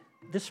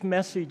This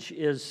message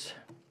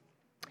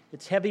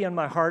it's heavy on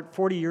my heart.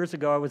 40 years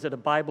ago, I was at a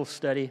Bible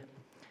study,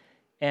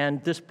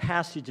 and this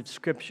passage of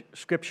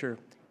Scripture,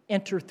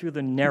 enter through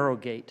the narrow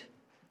gate,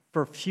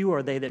 for few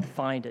are they that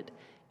find it.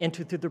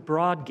 Enter through the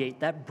broad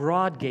gate. That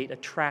broad gate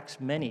attracts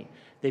many.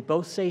 They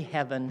both say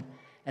heaven,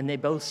 and they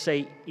both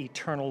say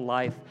eternal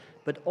life,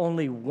 but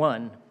only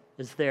one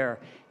is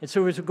there. And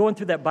so as we're going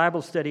through that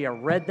Bible study, I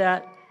read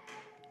that,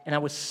 and I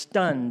was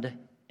stunned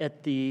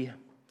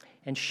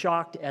and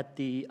shocked at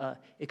the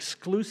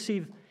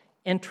exclusive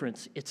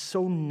entrance. It's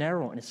so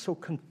narrow, and it's so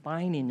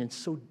confining, and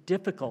so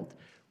difficult.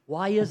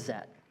 Why is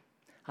that?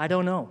 I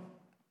don't know.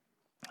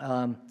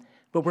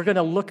 But we're going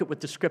to look at what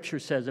the Scripture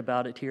says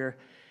about it here.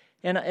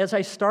 And as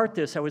I start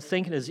this, I was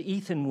thinking as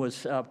Ethan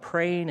was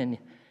praying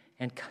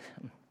and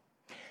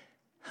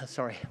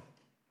sorry.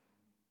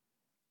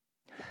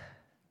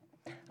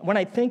 When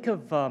I think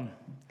of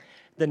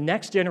the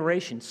next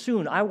generation,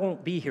 soon I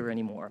won't be here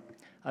anymore.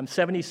 I'm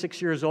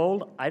 76 years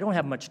old. I don't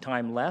have much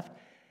time left.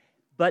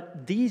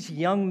 But these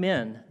young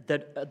men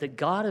that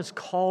God has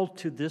called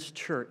to this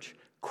church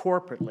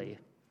corporately,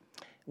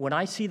 when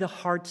I see the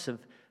hearts of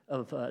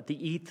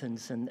the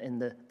Ethans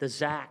and the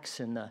Zachs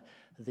and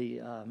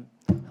the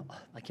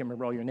I can't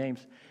remember all your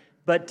names,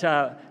 but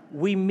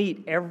we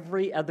meet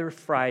every other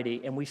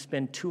Friday, and we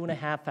spend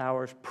 2.5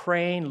 hours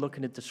praying,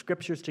 looking at the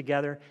Scriptures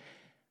together.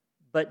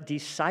 But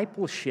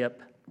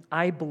discipleship,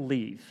 I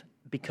believe,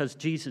 because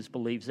Jesus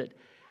believes it,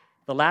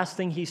 the last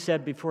thing he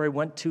said before he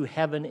went to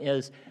heaven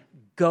is,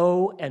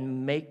 go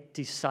and make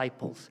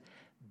disciples,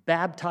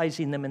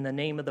 baptizing them in the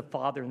name of the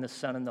Father and the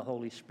Son and the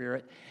Holy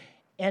Spirit.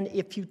 And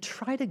if you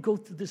try to go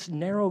through this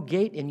narrow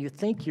gate and you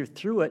think you're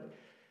through it,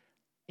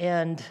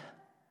 and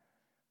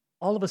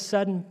all of a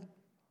sudden,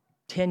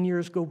 10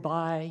 years go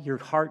by, your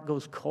heart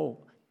goes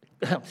cold,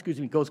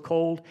 goes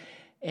cold,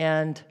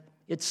 and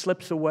it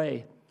slips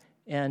away.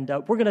 And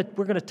we're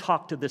gonna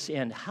talk to this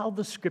end, how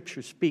the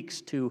Scripture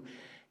speaks to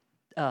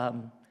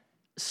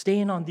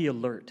staying on the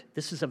alert.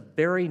 This is a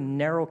very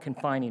narrow,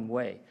 confining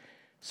way.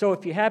 So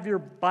if you have your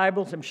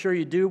Bibles, I'm sure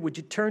you do, would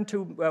you turn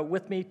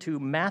with me to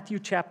Matthew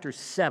chapter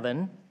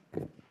 7?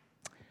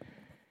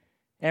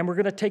 And we're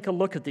going to take a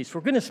look at these.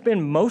 We're going to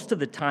spend most of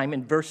the time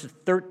in verses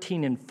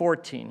 13 and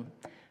 14.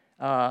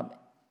 And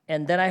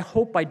then I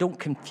hope I don't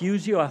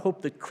confuse you. I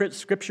hope the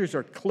Scriptures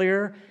are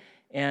clear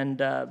and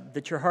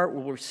that your heart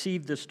will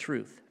receive this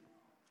truth.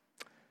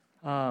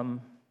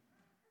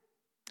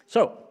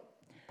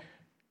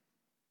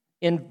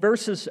 In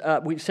verses,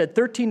 we've said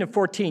 13 and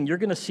 14, you're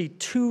going to see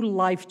two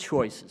life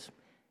choices.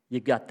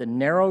 You've got the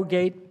narrow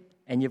gate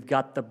and you've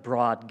got the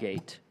broad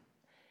gate.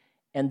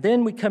 And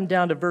then we come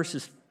down to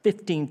verses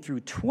 15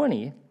 through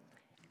 20,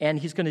 and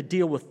he's going to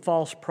deal with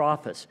false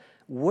prophets.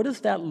 What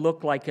does that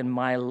look like in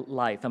my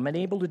life? I'm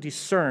unable to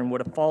discern what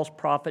a false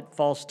prophet,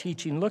 false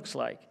teaching looks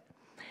like.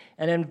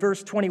 And in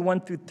verse 21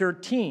 through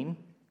 13,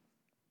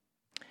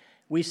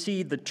 we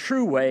see the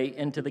true way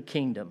into the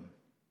kingdom.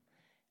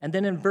 And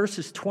then in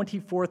verses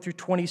 24 through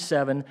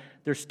 27,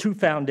 there's two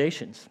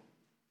foundations.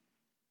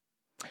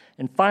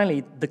 And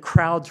finally, the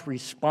crowd's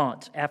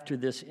response after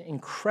this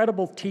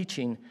incredible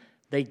teaching,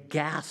 they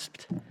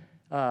gasped.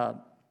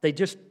 They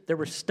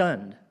were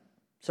stunned.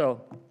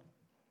 So,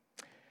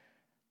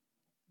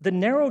 the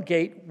narrow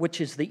gate, which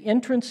is the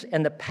entrance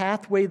and the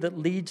pathway that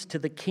leads to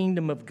the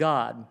kingdom of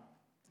God,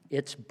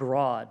 it's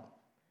broad,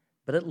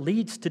 but it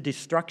leads to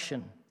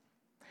destruction.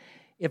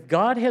 If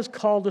God has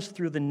called us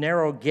through the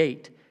narrow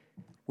gate,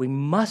 we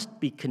must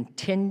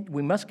continue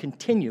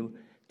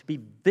to be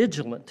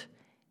vigilant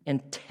in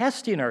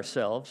testing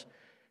ourselves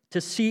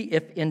to see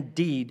if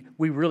indeed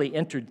we really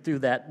entered through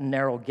that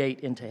narrow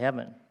gate into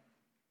heaven.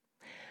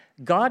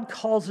 God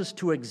calls us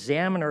to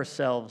examine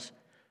ourselves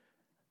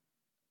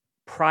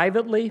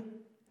privately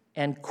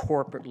and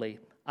corporately.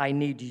 I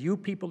need you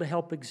people to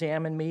help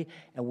examine me,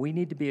 and we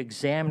need to be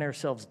examining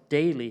ourselves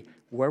daily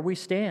where we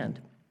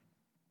stand.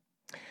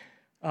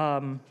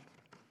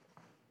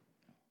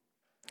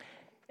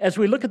 As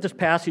we look at this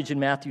passage in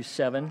Matthew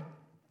 7,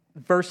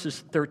 verses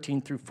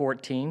 13 through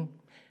 14,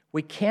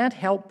 we can't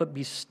help but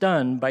be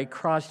stunned by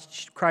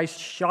Christ's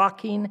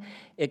shocking,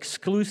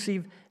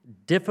 exclusive,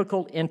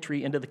 difficult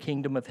entry into the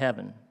kingdom of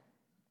heaven.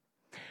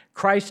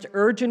 Christ's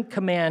urgent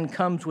command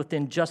comes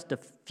within just a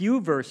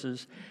few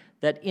verses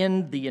that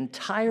end the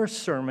entire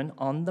Sermon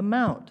on the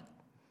Mount.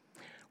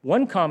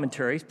 One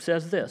commentary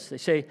says this. They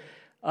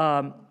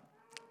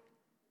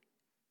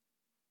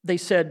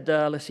said,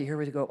 let's see, here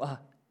we go.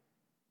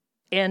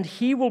 And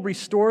he will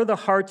restore the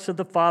hearts of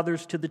the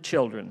fathers to the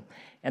children,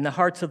 and the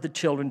hearts of the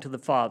children to the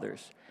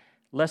fathers,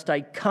 lest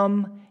I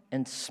come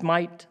and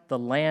smite the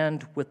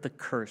land with the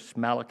curse,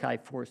 Malachi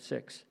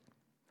 4:6.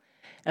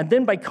 And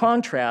then by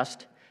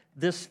contrast,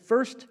 this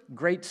first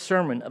great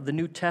sermon of the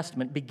New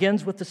Testament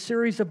begins with a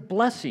series of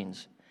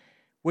blessings,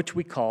 which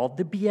we call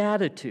the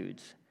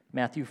Beatitudes,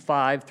 Matthew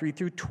 5, 3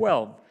 through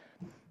 12.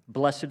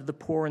 Blessed are the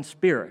poor in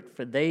spirit,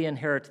 for they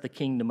inherit the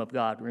kingdom of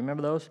God.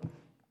 Remember those?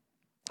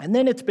 And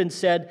then it's been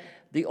said,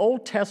 the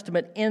Old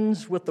Testament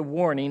ends with the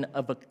warning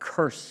of a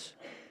curse.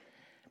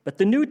 But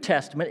the New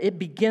Testament, it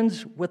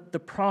begins with the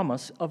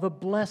promise of a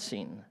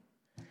blessing.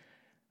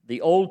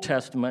 The Old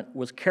Testament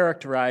was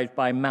characterized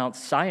by Mount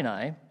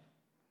Sinai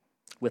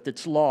with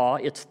its law,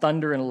 its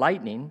thunder and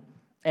lightning,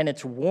 and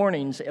its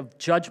warnings of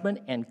judgment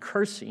and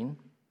cursing.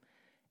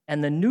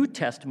 And the New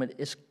Testament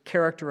is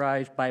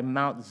characterized by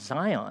Mount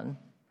Zion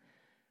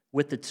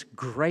with its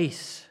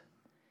grace,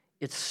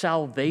 its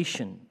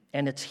salvation,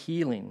 and its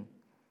healing,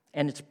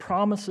 and its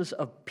promises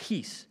of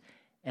peace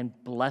and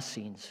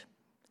blessings.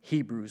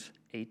 Hebrews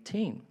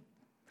 18.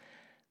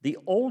 The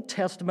Old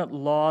Testament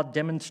law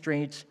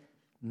demonstrates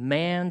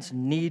man's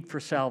need for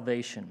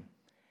salvation,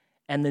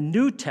 and the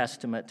New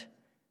Testament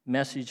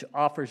message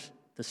offers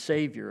the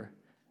Savior,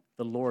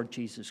 the Lord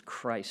Jesus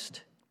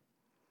Christ.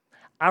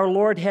 Our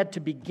Lord had to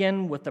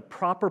begin with a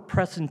proper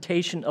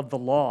presentation of the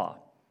law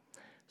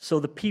so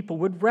the people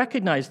would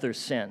recognize their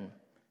sin,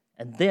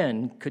 and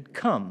then could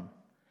come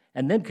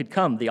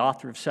the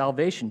author of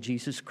salvation,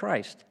 Jesus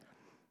Christ.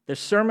 The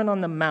Sermon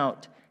on the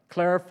Mount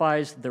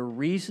clarifies the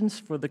reasons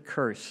for the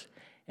curse,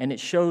 and it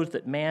shows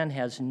that man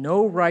has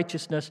no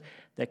righteousness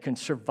that can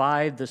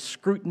survive the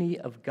scrutiny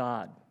of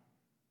God.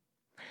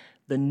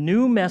 The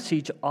new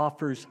message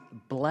offers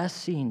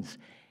blessings,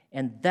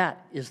 and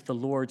that is the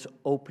Lord's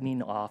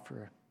opening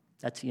offer.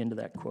 That's the end of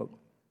that quote.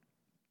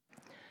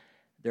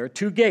 There are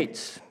two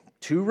gates,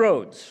 two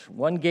roads.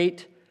 One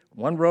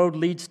road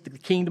leads to the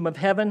kingdom of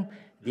heaven.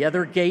 The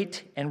other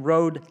gate and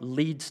road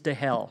leads to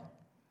hell.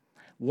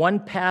 One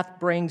path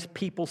brings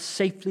people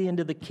safely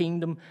into the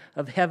kingdom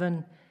of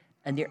heaven,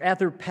 and the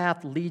other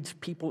path leads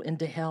people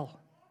into hell.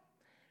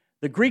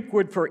 The Greek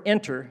word for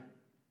enter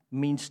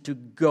means to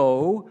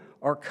go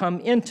or come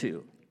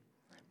into,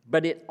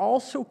 but it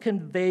also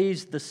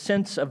conveys the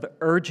sense of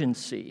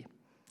urgency,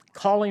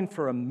 calling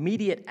for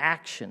immediate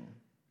action.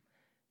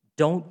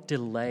 Don't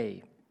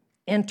delay.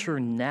 Enter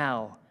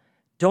now.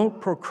 Don't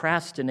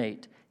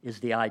procrastinate is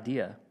the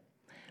idea.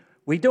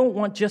 We don't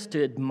want just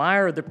to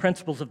admire the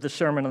principles of the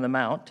Sermon on the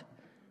Mount,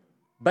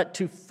 but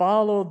to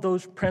follow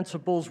those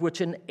principles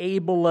which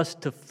enable us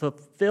to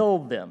fulfill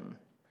them,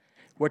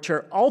 which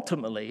are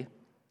ultimately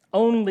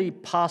only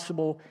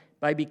possible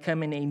by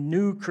becoming a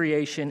new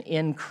creation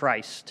in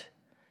Christ,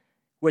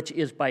 which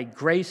is by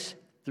grace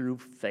through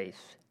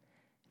faith.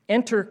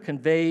 Enter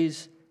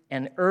conveys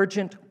an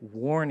urgent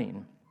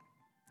warning.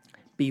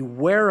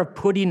 Beware of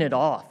putting it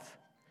off.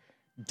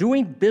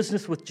 Doing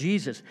business with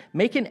Jesus,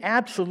 making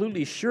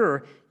absolutely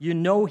sure you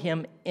know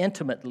him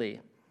intimately,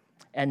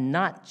 and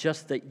not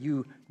just that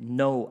you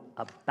know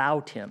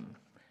about him.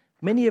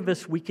 Many of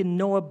us, we can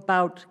know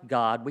about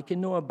God, we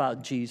can know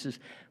about Jesus,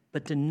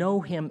 but to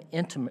know him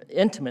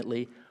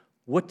intimately,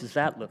 what does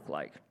that look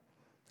like?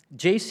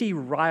 J.C.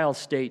 Ryle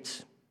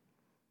states,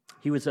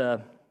 he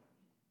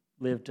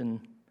lived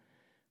in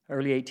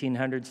early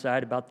 1800s,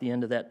 died about the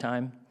end of that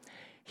time.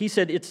 He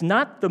said, it's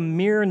not the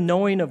mere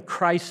knowing of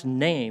Christ's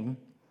name,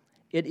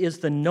 it is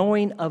the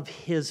knowing of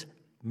his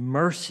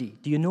mercy.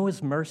 Do you know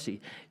his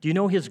mercy? Do you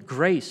know his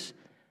grace,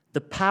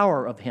 the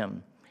power of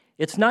him?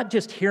 It's not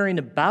just hearing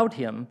about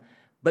him,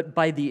 but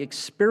by the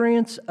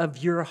experience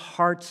of your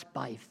hearts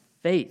by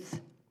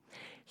faith.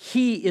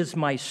 He is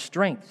my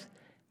strength,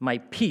 my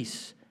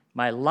peace,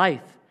 my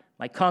life,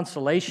 my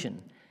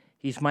consolation.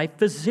 He's my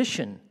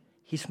physician.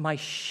 He's my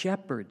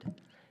shepherd,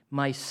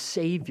 my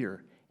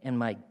Savior, and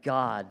my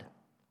God.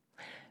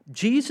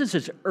 Jesus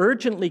is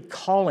urgently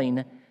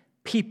calling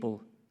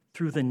people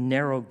through the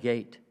narrow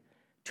gate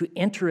to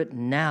enter it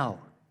now.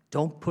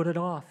 Don't put it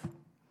off.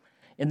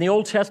 In the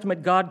Old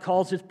Testament, God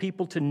calls his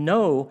people to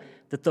know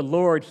that the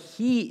Lord,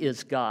 he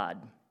is God.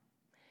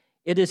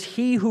 It is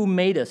he who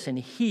made us,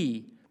 and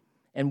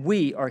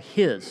we are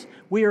his.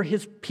 We are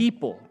his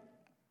people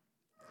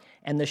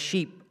and the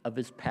sheep of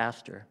his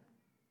pasture.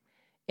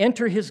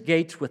 Enter his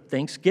gates with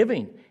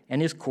thanksgiving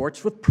and his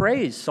courts with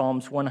praise,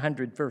 Psalms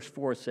 100, verse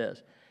 4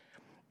 says.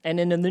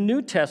 And in the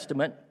New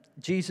Testament,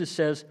 Jesus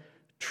says,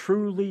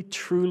 truly,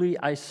 truly,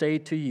 I say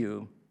to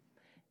you,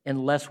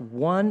 unless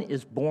one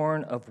is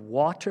born of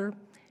water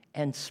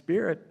and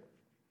spirit,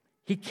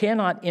 he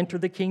cannot enter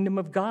the kingdom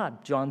of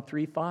God, John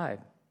 3:5.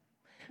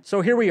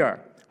 So here we are.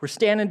 We're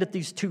standing at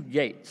these two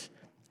gates.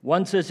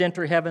 One says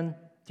enter heaven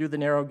through the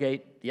narrow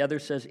gate. The other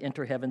says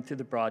enter heaven through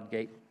the broad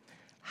gate.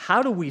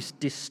 How do we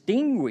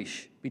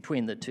distinguish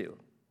between the two?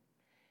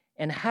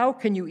 And how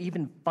can you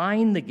even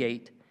find the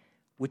gate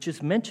which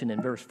is mentioned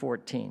in verse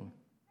 14?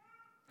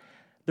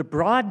 The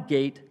broad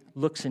gate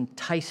looks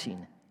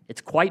enticing.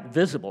 It's quite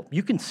visible.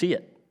 You can see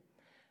it.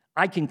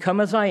 I can come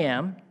as I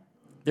am.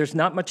 There's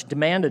not much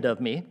demanded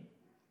of me.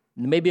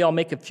 Maybe I'll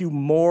make a few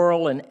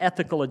moral and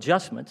ethical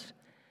adjustments.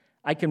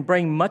 I can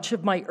bring much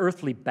of my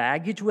earthly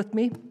baggage with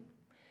me.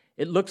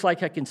 It looks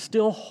like I can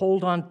still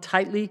hold on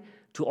tightly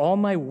to all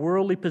my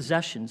worldly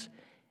possessions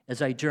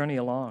as I journey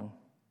along.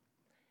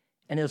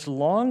 And as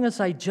long as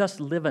I just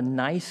live a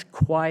nice,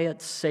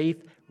 quiet, safe,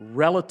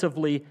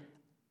 relatively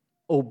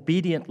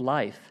obedient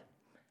life,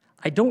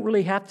 I don't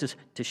really have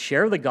to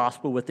share the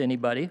gospel with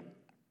anybody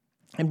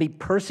and be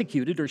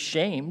persecuted or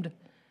shamed.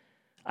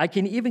 I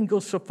can even go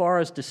so far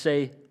as to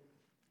say,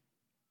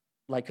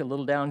 like a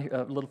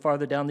little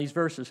farther down these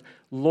verses.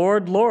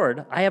 Lord,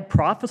 Lord, I have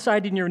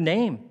prophesied in your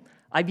name.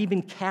 I've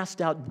even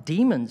cast out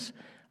demons.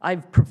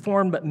 I've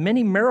performed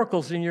many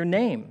miracles in your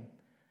name.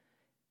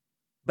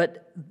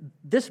 But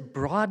this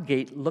broad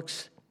gate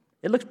looks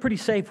pretty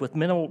safe with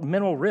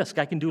minimal risk.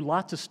 I can do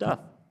lots of stuff.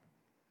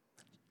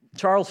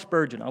 Charles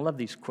Spurgeon, I love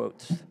these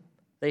quotes.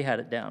 They had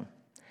it down.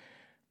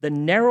 The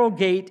narrow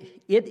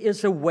gate, it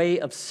is a way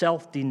of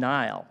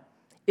self-denial.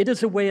 It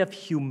is a way of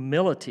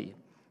humility.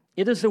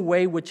 It is a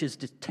way which is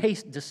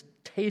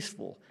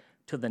distasteful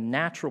to the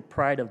natural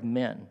pride of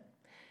men.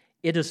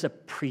 It is a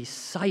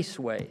precise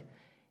way.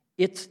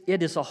 It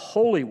is a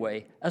holy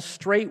way, a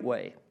straight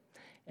way.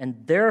 And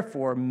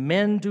therefore,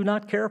 men do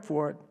not care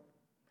for it.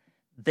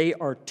 They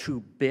are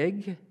too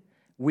big.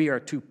 We are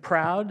too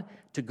proud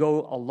to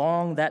go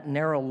along that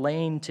narrow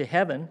lane to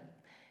heaven.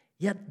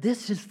 Yet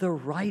this is the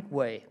right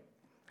way.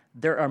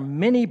 There are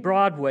many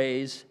broad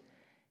ways,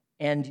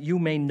 and you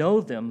may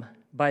know them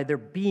by their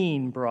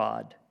being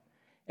broad,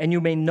 and you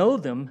may know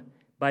them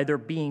by their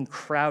being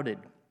crowded.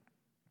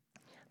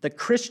 The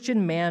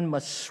Christian man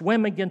must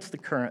swim against the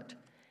current,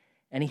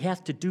 and he has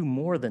to do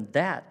more than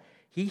that.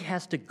 He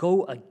has to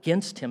go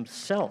against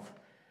himself.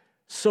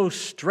 So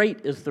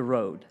straight is the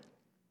road.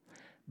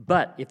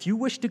 But if you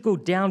wish to go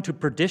down to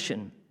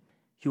perdition,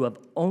 you have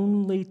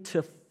only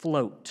to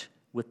float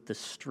with the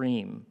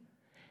stream,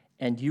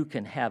 and you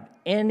can have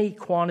any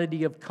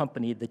quantity of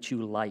company that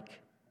you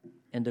like.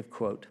 End of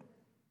quote.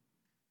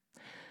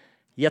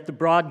 Yet the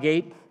broad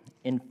gate,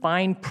 in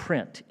fine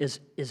print, is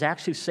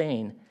actually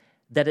saying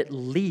that it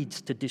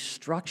leads to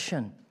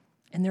destruction,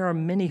 and there are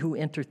many who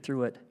enter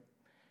through it.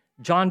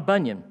 John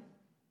Bunyan,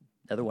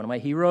 another one of my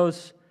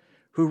heroes,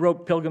 who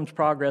wrote Pilgrim's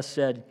Progress,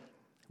 said,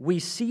 "We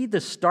see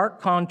the stark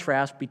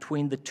contrast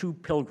between the two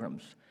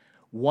pilgrims.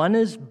 One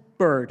is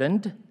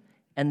burdened,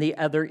 and the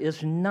other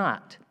is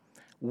not.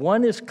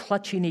 One is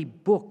clutching a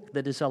book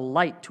that is a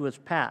light to his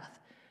path.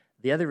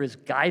 The other is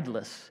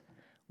guideless.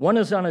 One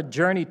is on a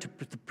journey to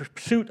the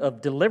pursuit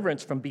of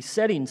deliverance from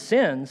besetting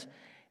sins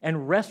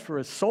and rest for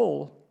his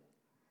soul,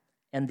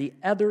 and the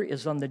other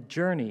is on the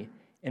journey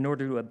in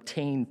order to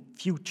obtain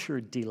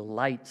future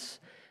delights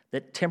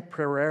that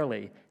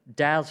temporarily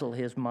dazzle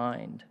his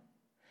mind.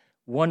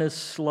 One is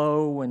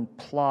slow and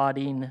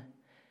plodding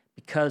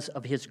because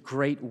of his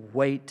great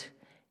weight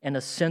and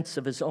a sense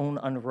of his own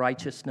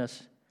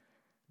unrighteousness.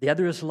 The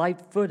other is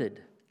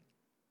light-footed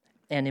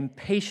and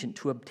impatient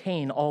to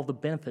obtain all the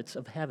benefits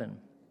of heaven.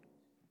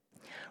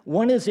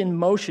 One is in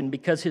motion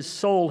because his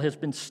soul has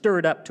been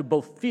stirred up to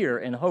both fear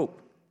and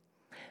hope.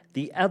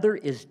 The other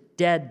is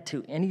dead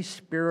to any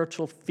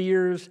spiritual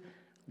fears,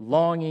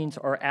 longings,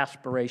 or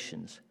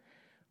aspirations.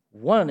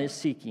 One is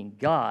seeking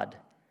God.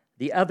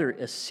 The other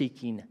is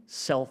seeking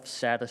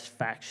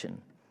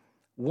self-satisfaction.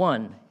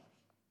 One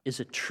is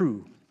a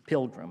true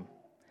pilgrim,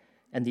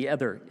 and the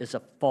other is a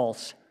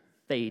false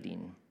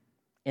fading."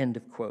 End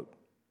of quote.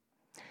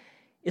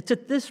 It's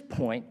at this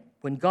point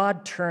when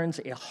God turns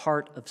a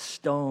heart of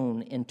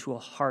stone into a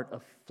heart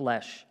of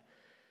flesh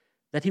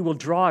that he will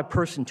draw a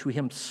person to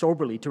him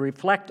soberly to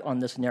reflect on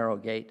this narrow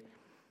gate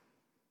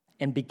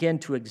and begin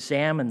to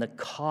examine the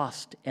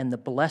cost and the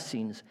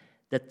blessings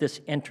that this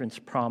entrance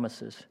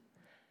promises.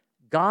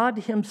 God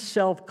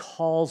himself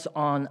calls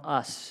on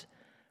us.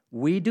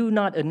 We do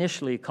not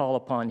initially call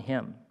upon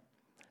him.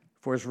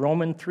 For as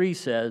Romans 3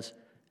 says,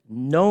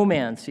 no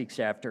man seeks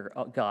after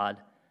God,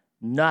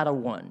 not a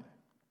one.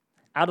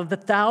 Out of the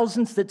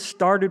thousands that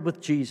started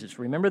with Jesus,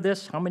 remember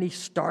this? How many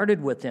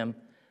started with him?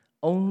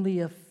 Only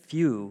a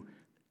few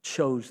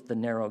chose the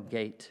narrow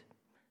gate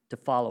to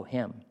follow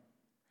him.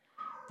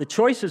 The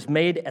choice is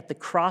made at the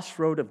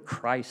crossroad of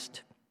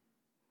Christ.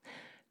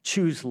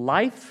 Choose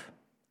life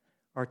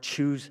or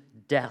choose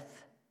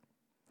death.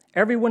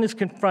 Everyone is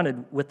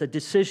confronted with a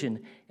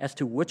decision as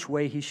to which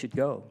way he should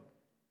go.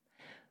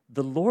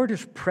 The Lord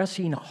is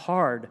pressing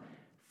hard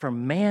for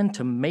man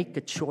to make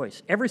a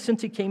choice. Ever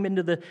since he came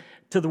into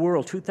the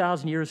world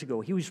 2,000 years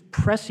ago, he was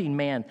pressing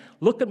man.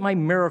 Look at my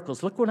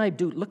miracles. Look what I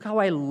do. Look how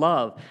I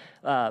love.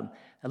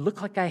 Look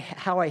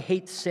how I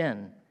hate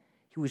sin.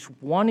 He was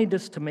wanting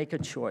us to make a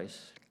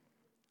choice.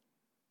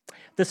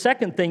 The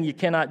second thing you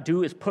cannot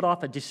do is put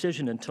off a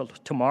decision until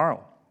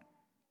tomorrow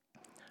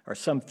or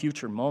some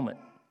future moment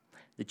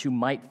that you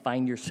might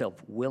find yourself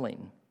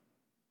willing.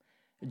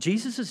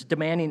 Jesus is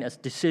demanding a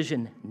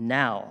decision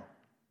now.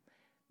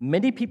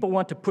 Many people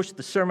want to push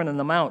the Sermon on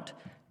the Mount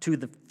to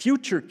the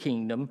future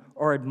kingdom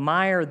or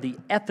admire the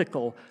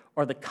ethical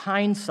or the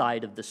kind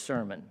side of the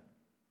sermon.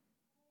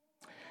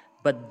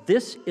 But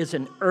this is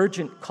an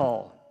urgent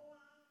call.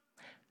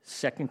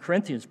 2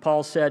 Corinthians,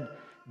 Paul said,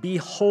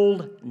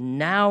 "Behold,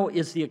 now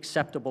is the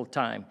acceptable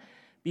time.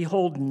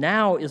 Behold,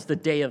 now is the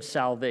day of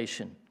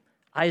salvation."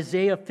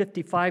 Isaiah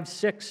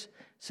 55:6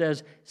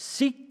 says,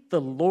 "Seek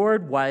the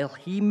Lord while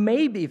he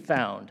may be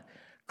found.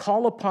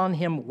 Call upon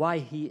him while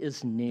he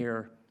is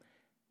near."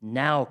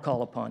 Now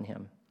call upon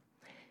him.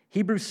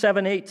 Hebrews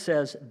 7:8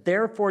 says,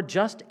 "Therefore,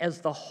 just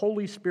as the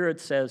Holy Spirit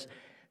says,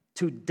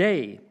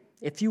 today,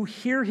 if you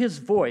hear his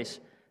voice,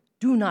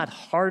 do not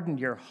harden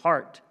your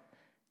heart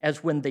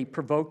as when they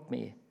provoked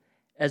me,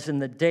 as in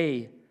the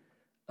day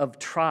of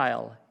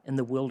trial in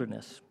the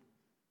wilderness.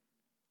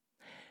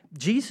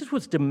 Jesus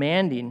was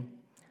demanding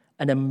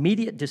an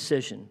immediate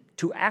decision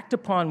to act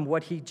upon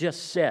what he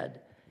just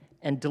said,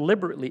 and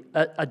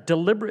a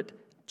deliberate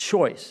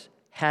choice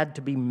had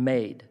to be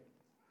made.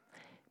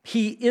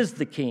 He is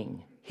the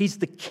king. He's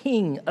the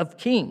King of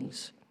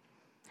Kings.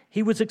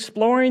 He was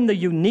exploring the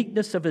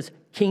uniqueness of his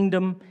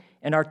kingdom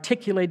and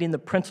articulating the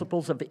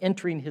principles of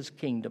entering his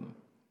kingdom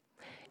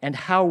and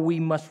how we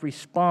must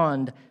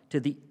respond to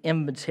the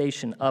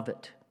invitation of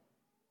it.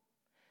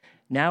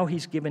 Now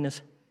he's given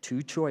us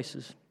two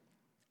choices: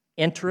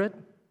 enter it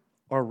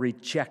or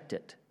reject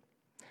it.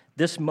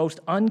 This most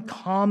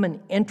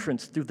uncommon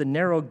entrance through the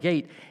narrow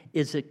gate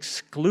is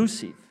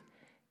exclusive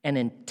and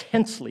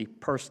intensely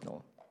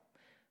personal.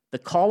 The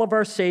call of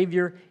our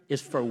Savior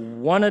is for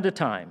one at a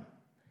time.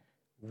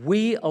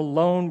 We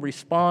alone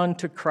respond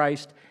to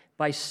Christ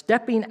by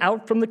stepping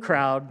out from the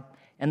crowd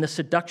and the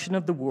seduction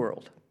of the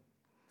world.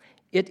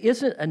 It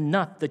isn't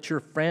enough that your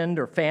friend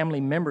or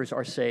family members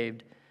are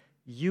saved.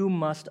 You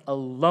must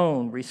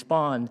alone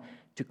respond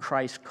to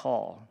Christ's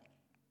call.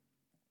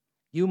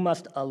 You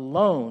must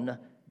alone,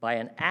 by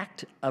an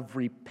act of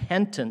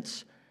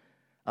repentance,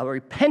 a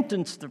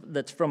repentance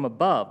that's from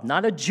above,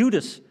 not a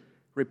Judas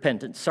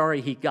repentance, sorry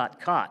he got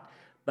caught,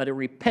 but a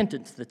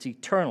repentance that's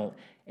eternal,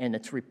 and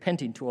it's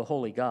repenting to a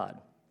holy God.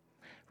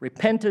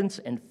 Repentance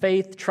and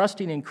faith,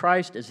 trusting in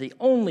Christ, is the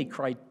only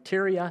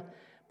criteria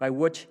by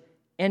which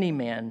any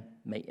man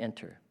may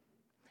enter.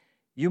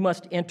 You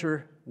must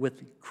enter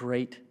with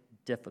great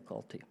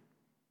difficulty.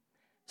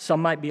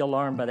 Some might be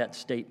alarmed by that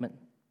statement,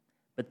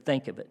 but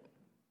think of it.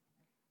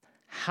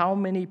 How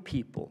many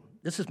people,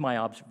 this is my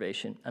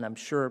observation, and I'm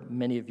sure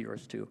many of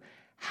yours too,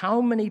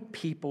 how many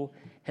people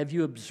have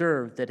you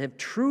observed that have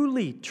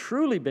truly,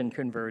 truly been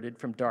converted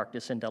from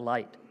darkness into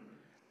light?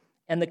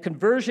 And the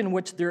conversion in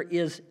which there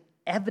is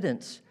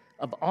evidence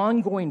of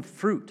ongoing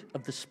fruit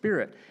of the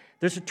Spirit.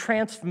 There's a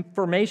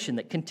transformation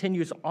that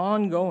continues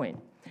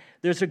ongoing.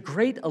 There's a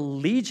great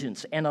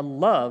allegiance and a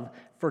love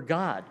for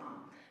God.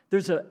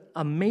 There's an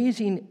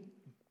amazing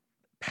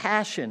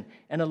passion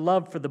and a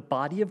love for the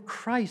body of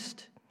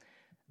Christ,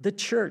 the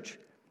church.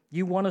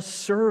 You want to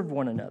serve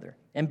one another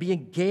and be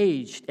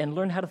engaged and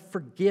learn how to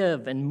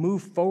forgive and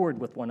move forward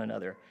with one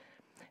another.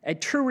 A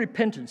true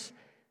repentance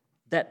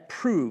that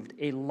proved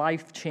a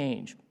life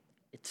change.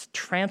 It's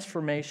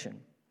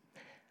transformation.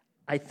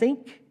 I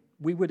think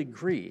we would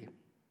agree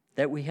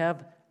that we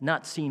have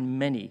not seen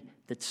many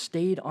that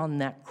stayed on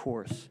that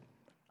course.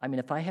 I mean,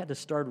 if I had to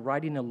start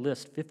writing a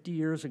list 50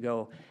 years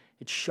ago,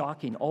 it's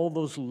shocking. All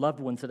those loved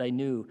ones that I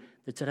knew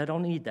that said, I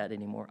don't need that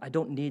anymore. I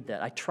don't need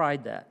that. I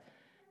tried that.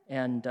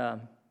 And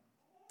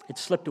it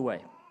slipped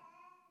away.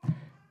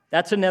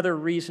 That's another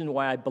reason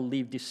why I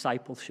believe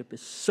discipleship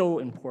is so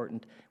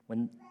important.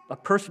 When a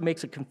person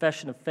makes a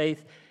confession of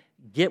faith,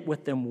 get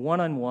with them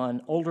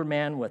one-on-one, older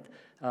man with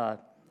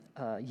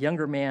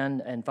younger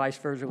man, and vice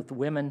versa with the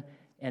women,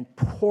 and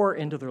pour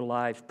into their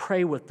lives,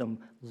 pray with them,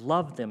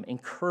 love them,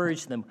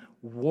 encourage them,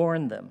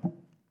 warn them.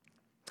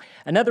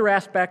 Another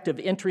aspect of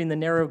entering the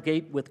narrow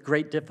gate with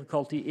great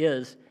difficulty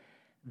is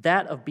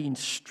that of being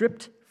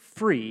stripped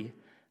free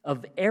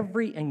of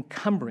every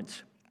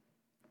encumbrance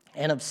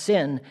and of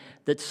sin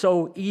that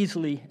so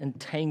easily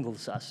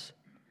entangles us.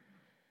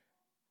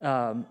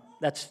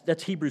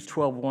 That's Hebrews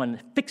 12:1.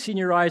 Fixing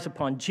your eyes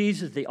upon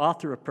Jesus, the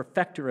author and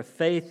perfecter of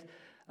faith.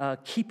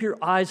 Keep your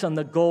eyes on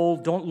the goal.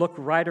 Don't look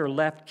right or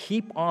left.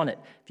 Keep on it.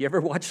 If you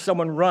ever watch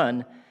someone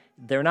run,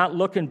 they're not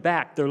looking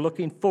back. They're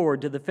looking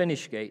forward to the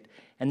finish gate.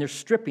 And they're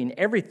stripping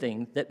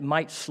everything that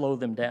might slow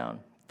them down.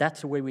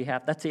 That's the way we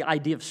have. That's the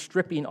idea of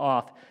stripping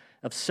off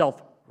of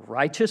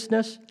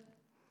self-righteousness.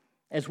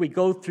 As we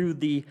go through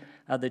the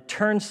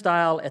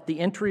turnstile at the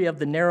entry of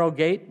the narrow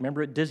gate,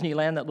 remember at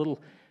Disneyland, that little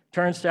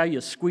turnstile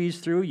you squeeze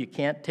through, you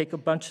can't take a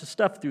bunch of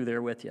stuff through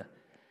there with you.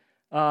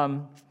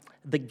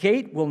 The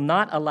gate will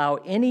not allow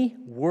any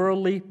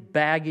worldly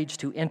baggage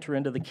to enter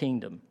into the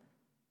kingdom.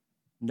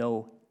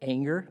 No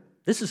anger.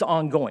 This is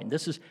ongoing.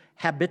 This is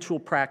habitual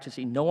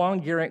practicing. No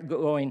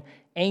ongoing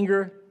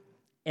anger,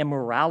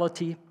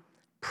 immorality,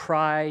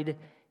 pride,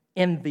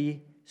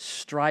 envy,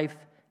 strife,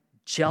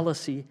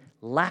 jealousy,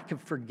 lack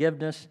of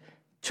forgiveness,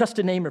 just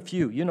to name a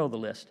few. You know the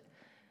list.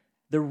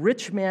 The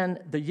rich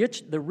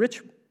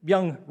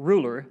young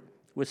ruler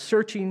was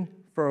searching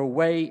for a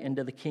way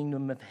into the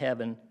kingdom of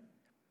heaven,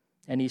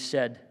 and he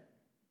said,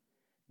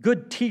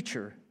 "Good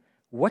teacher,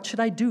 what should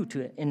I do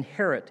to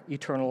inherit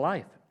eternal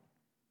life?"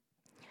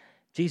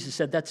 Jesus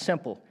said, "That's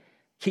simple.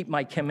 Keep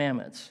my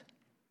commandments."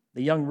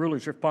 The young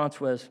ruler's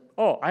response was,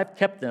 "Oh, I've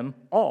kept them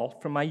all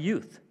from my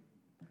youth."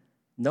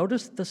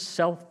 Notice the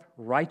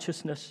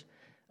self-righteousness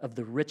of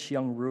the rich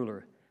young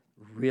ruler.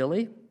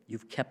 Really?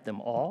 You've kept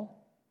them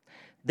all?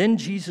 Then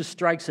Jesus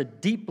strikes a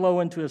deep blow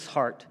into his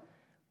heart.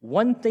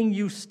 One thing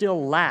you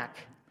still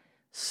lack.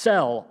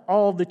 Sell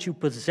all that you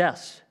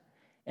possess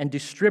and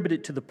distribute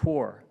it to the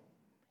poor,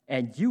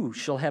 and you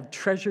shall have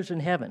treasures in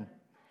heaven,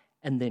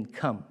 and then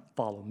come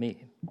follow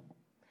me.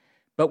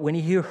 But when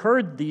he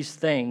heard these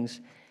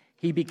things,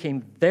 he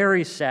became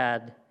very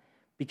sad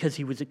because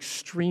he was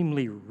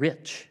extremely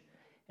rich.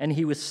 And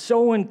he was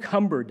so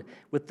encumbered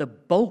with the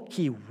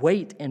bulky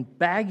weight and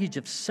baggage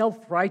of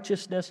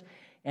self-righteousness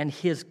and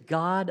his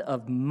god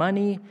of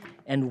money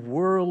and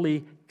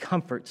worldly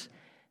comforts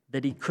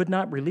that he could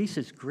not release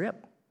his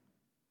grip.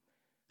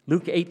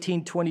 Luke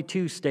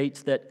 18:22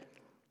 states that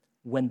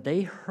when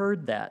they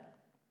heard that,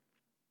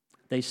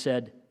 they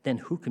said, "Then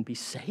who can be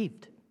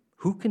saved?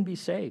 Who can be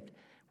saved?"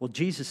 Well,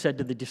 Jesus said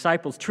to the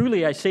disciples,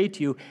 "Truly I say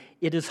to you,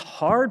 it is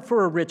hard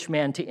for a rich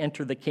man to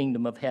enter the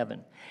kingdom of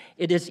heaven.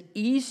 It is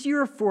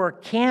easier for a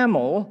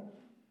camel,"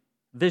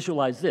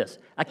 visualize this,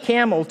 "a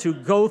camel to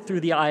go through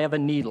the eye of a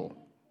needle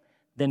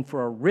than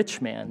for a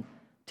rich man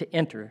to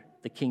enter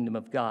the kingdom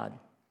of God."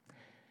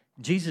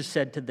 Jesus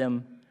said to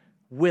them,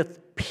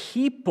 "With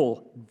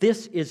people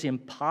this is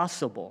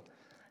impossible,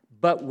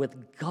 but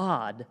with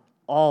God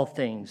all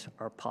things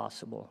are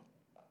possible."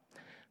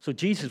 So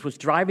Jesus was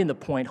driving the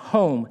point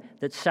home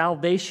that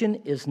salvation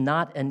is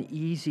not an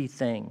easy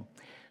thing.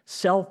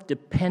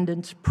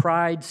 Self-dependence,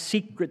 pride,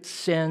 secret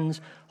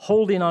sins,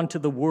 holding on to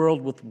the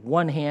world with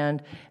one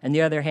hand and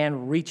the other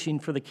hand reaching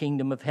for the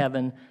kingdom of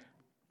heaven,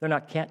 they're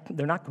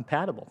not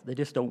compatible. They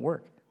just don't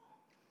work.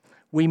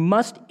 We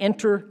must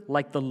enter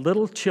like the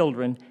little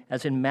children,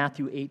 as in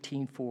Matthew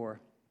 18:4,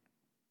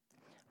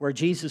 where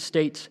Jesus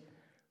states,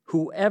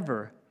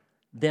 "Whoever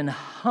then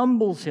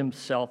humbles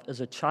himself as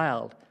a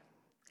child,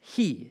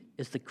 he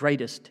is the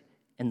greatest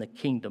in the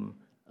kingdom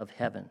of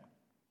heaven."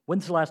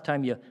 When's the last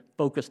time you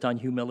focused on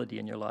humility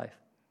in your life?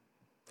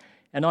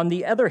 And on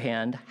the other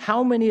hand,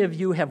 how many of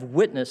you have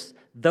witnessed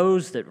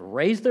those that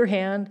raised their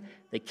hand,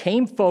 they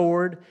came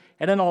forward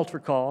at an altar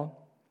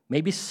call,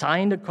 maybe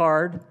signed a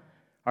card,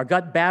 or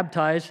got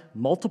baptized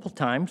multiple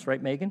times,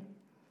 right, Megan?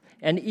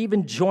 And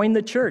even joined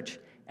the church,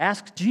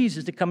 asked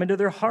Jesus to come into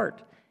their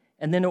heart.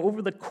 And then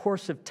over the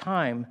course of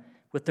time,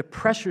 with the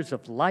pressures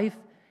of life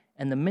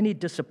and the many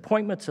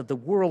disappointments of the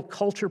world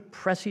culture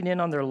pressing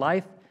in on their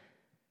life,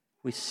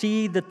 we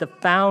see that the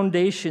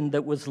foundation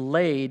that was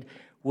laid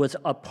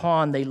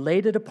they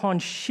laid it upon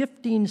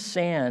shifting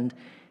sand.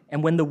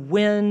 And when the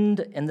wind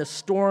and the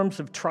storms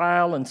of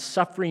trial and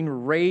suffering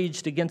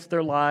raged against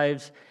their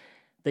lives,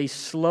 they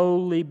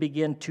slowly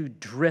began to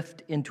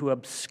drift into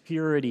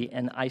obscurity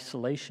and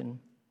isolation.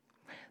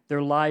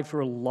 Their lives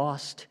were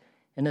lost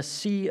in a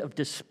sea of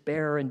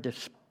despair and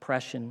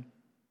depression.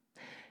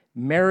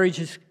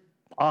 Marriages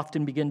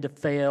often begin to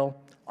fail.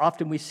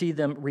 Often we see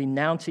them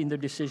renouncing their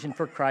decision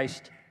for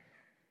Christ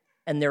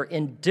and their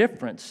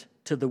indifference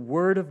to the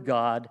Word of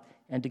God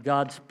and to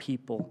God's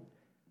people,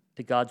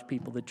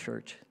 the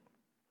church.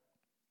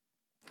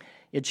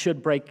 It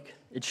should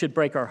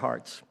break our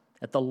hearts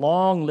at the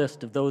long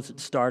list of those that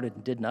started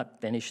and did not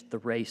finish the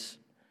race.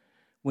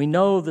 We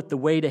know that the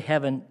way to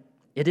heaven,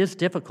 it is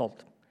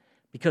difficult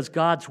because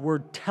God's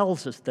Word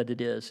tells us that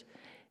it is.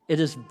 It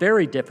is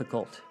very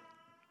difficult.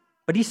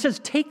 But he says,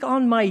 "Take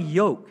on my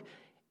yoke,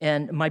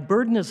 and my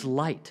burden is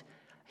light."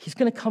 He's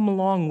going to come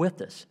along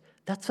with us.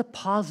 That's a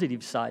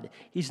positive side.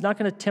 He's not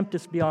going to tempt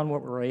us beyond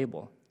what we're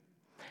able.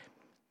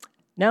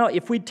 Now,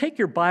 if we take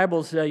your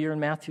Bibles, you're in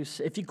Matthew.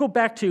 If you go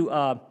back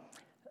to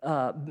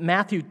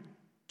Matthew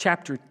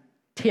chapter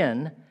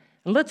 10,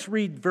 and let's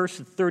read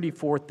verses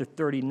 34 to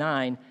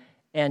 39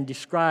 and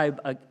describe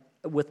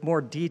with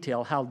more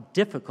detail how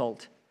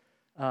difficult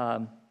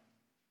and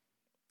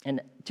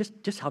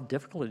just how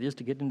difficult it is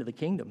to get into the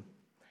kingdom.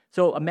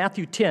 So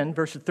Matthew 10,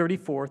 verses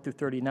 34 through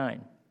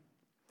 39.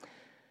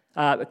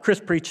 Chris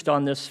preached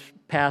on this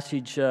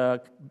passage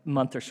a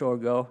month or so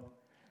ago.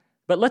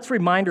 But let's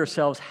remind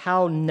ourselves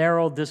how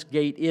narrow this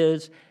gate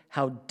is,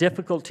 how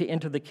difficult to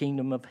enter the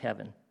kingdom of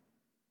heaven.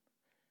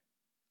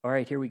 All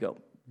right, here we go.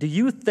 "Do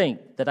you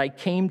think that I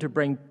came to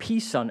bring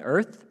peace on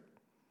earth?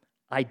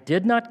 I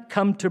did not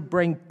come to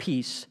bring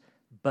peace,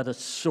 but a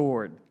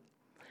sword.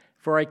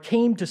 For I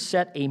came to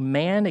set a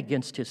man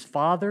against his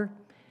father,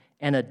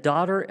 and a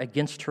daughter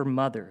against her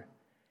mother,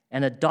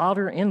 and a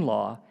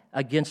daughter-in-law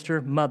against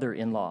her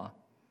mother-in-law.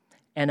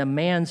 And a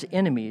man's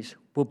enemies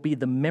will be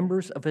the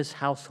members of his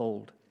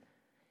household.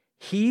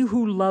 He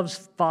who loves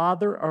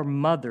father or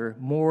mother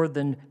more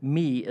than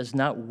me is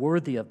not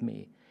worthy of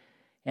me,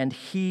 and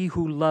he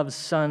who loves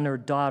son or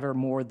daughter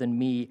more than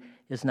me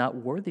is not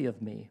worthy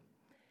of me.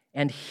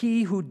 And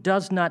he who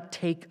does not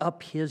take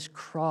up his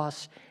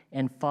cross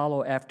and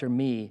follow after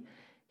me,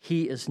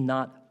 he is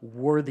not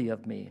worthy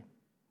of me."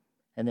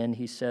 And then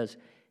he says,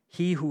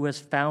 "He who has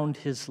found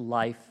his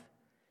life,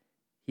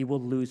 he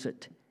will lose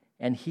it.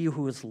 And he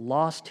who has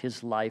lost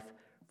his life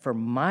for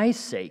my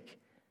sake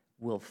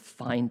will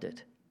find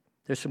it."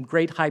 There's some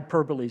great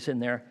hyperboles in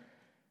there,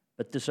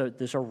 but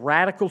there's a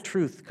radical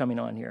truth coming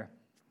on here.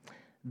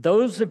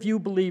 Those of you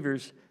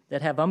believers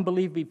that have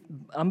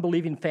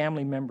unbelieving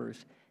family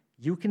members,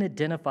 you can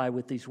identify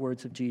with these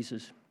words of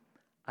Jesus.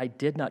 "I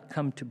did not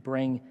come to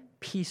bring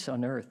peace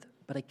on earth,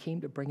 but I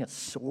came to bring a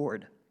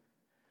sword."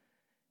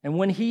 And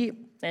when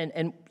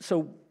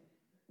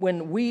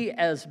we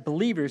as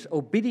believers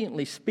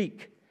obediently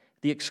speak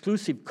the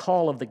exclusive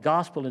call of the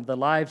gospel into the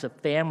lives of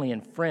family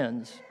and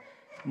friends,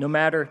 no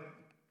matter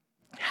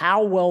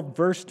how well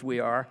versed we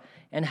are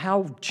and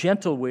how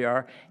gentle we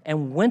are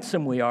and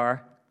winsome we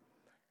are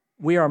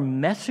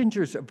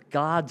messengers of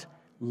God's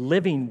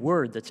living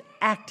word that's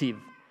active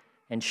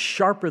and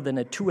sharper than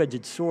a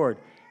two-edged sword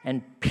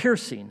and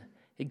piercing.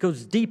 It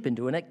goes deep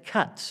into and it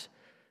cuts.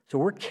 So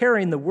we're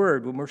carrying the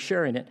word when we're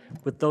sharing it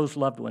with those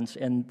loved ones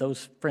and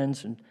those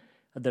friends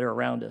that are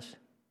around us.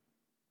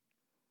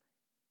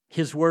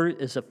 His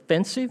word is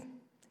offensive.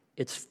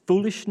 It's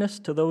foolishness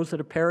to those that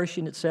are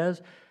perishing, it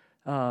says.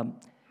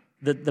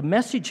 The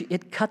message,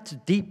 it cuts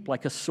deep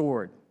like a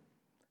sword.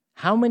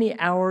 How many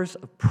hours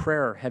of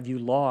prayer have you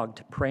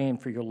logged praying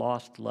for your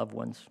lost loved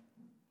ones?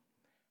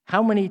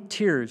 How many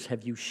tears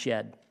have you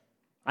shed?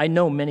 I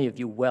know many of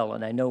you well,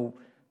 and I know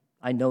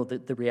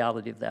the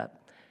reality of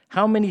that.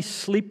 How many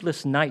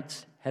sleepless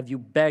nights have you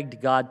begged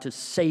God to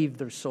save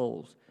their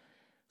souls?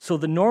 So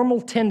the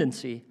normal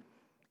tendency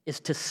is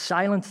to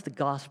silence the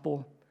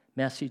gospel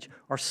message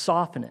or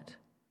soften it.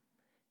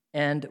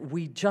 And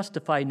we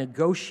justify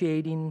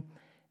negotiating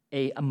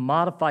a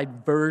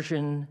modified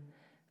version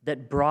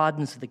that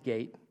broadens the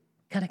gate.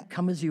 Kind of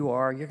come as you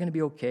are, you're going to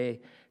be okay.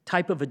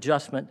 Type of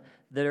adjustment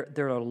that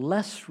are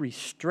less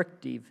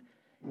restrictive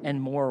and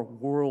more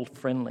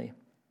world-friendly.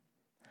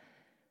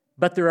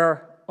 But there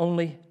are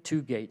only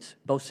two gates.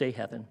 Both say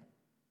heaven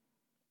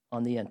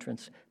on the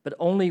entrance, but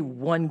only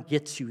one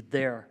gets you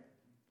there.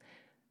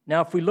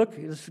 Now, if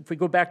we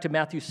go back to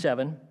Matthew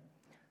 7,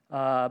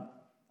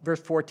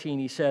 verse 14,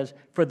 he says,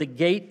 "For the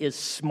gate is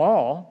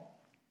small,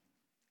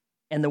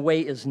 and the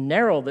way is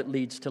narrow that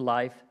leads to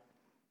life,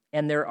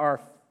 and there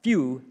are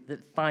few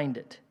that find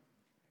it."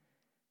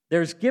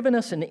 There's given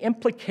us an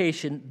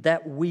implication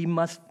that we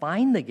must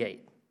find the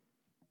gate.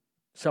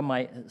 Some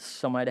might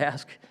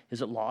ask,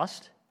 is it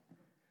lost?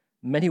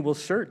 Many will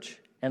search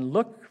and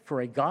look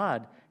for a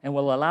God and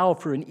will allow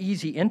for an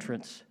easy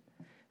entrance.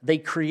 They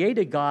create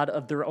a God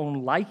of their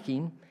own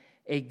liking,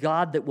 a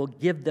God that will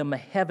give them a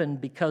heaven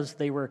because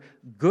they were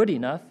good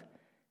enough,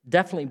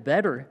 definitely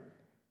better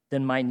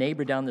than my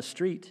neighbor down the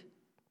street.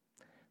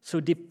 So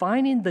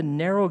defining the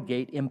narrow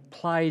gate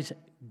implies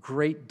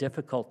great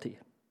difficulty.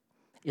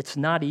 It's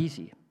not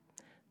easy.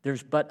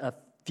 There's but a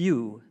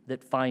few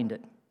that find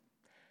it.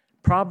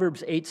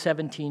 Proverbs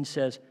 8:17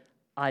 says,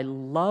 "I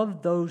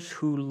love those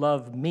who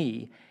love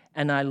me,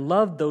 and I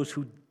love those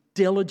who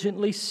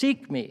diligently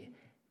seek me,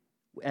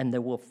 and they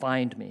will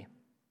find me."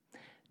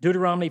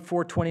 Deuteronomy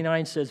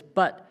 4:29 says,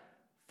 "But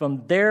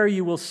from there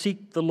you will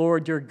seek the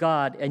Lord your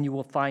God, and you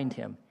will find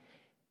him,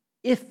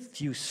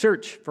 if you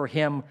search for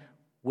him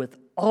with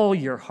all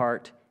your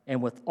heart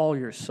and with all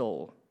your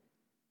soul."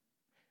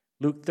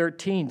 Luke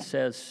 13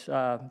 says,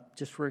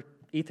 just where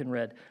Ethan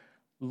read,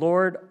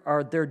 "Lord,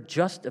 are there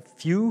just a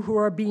few who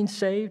are being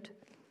saved?"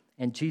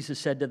 And Jesus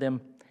said to them,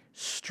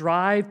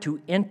 "Strive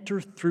to enter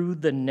through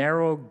the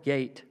narrow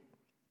gate.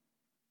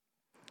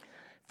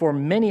 For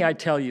many, I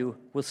tell you,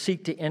 will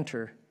seek to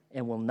enter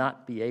and will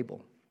not be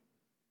able."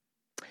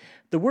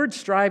 The word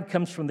strive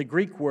comes from the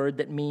Greek word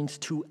that means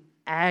to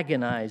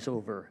agonize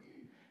over.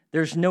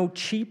 There's no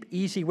cheap,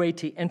 easy way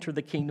to enter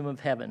the kingdom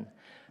of heaven.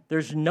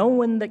 There's no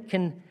one that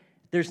can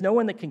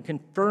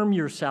confirm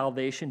your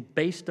salvation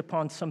based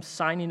upon some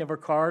signing of a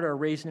card or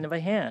raising of a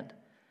hand.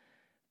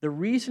 The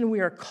reason we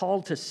are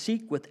called to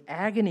seek with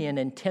agony and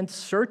intense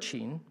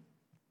searching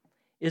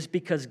is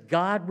because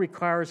God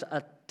requires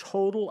a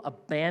total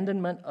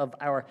abandonment of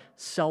our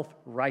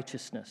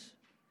self-righteousness.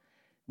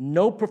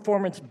 No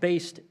performance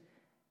based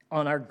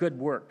on our good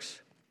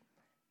works,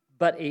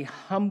 but a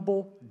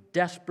humble,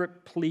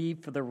 desperate plea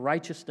for the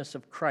righteousness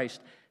of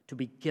Christ to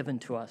be given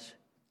to us,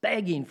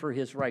 begging for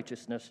his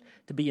righteousness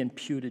to be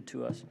imputed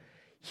to us.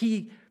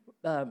 He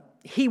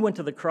went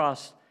to the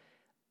cross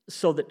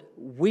so that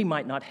we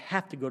might not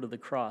have to go to the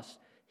cross.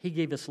 He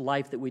gave us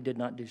life that we did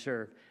not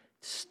deserve.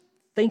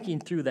 Thinking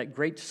through that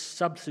great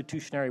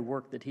substitutionary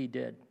work that he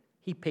did,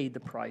 he paid the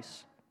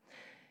price.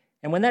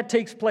 And when that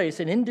takes place,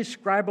 an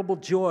indescribable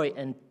joy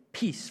and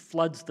peace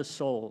floods the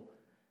soul.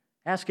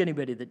 Ask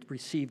anybody that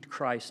received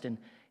Christ and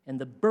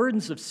the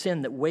burdens of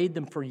sin that weighed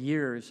them for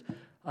years,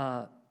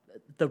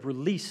 the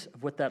release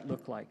of what that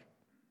looked like.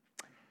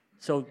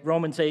 So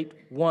Romans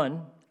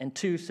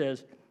 8:1-2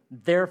 says,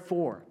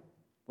 "Therefore,"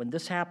 when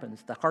this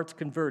happens, the heart's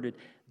converted,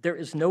 "there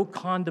is no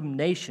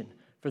condemnation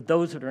for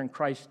those that are in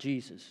Christ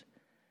Jesus.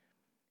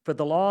 For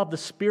the law of the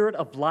Spirit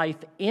of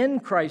life in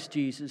Christ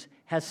Jesus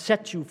has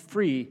set you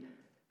free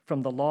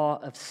from the law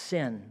of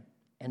sin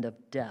and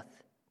of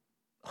death."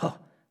 Oh,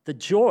 the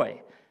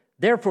joy.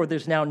 "Therefore,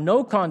 there's now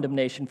no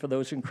condemnation for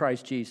those in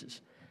Christ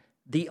Jesus."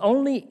 The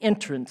only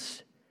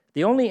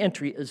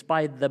entry is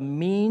by the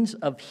means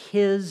of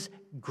his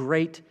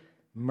great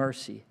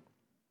mercy.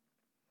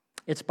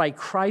 It's by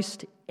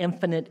Christ's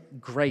infinite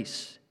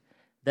grace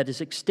that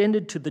is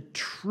extended to the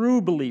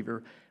true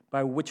believer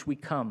by which we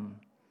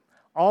come.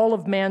 All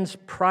of man's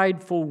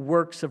prideful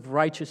works of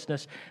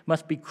righteousness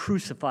must be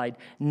crucified,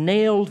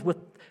 nailed with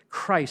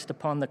Christ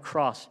upon the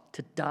cross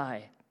to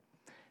die.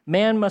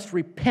 Man must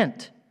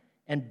repent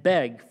and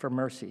beg for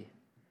mercy.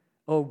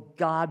 Oh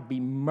God, be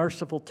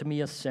merciful to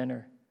me, a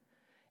sinner.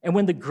 And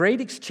when the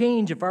great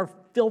exchange of our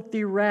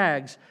filthy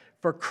rags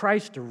for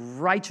Christ's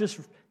righteous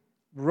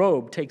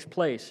robe takes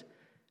place,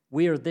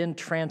 we are then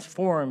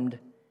transformed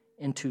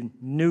into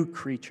new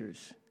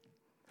creatures.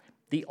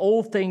 The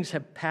old things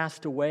have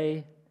passed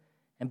away,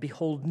 and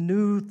behold,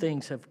 new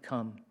things have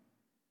come.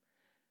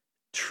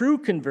 True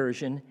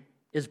conversion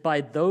is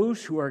by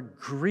those who are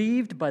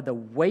grieved by the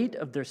weight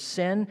of their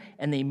sin,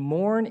 and they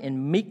mourn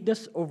in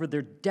meekness over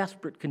their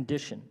desperate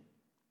condition,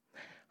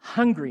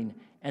 hungering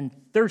and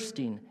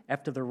thirsting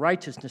after the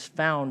righteousness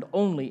found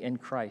only in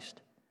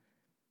Christ.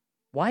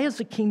 Why is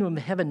the kingdom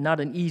of heaven not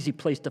an easy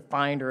place to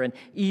find or an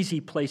easy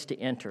place to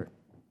enter?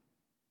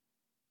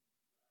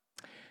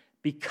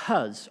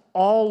 Because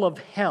all of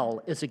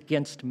hell is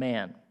against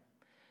man.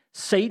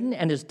 Satan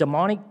and his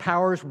demonic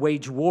powers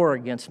wage war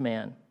against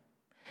man.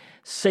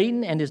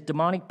 Satan and his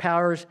demonic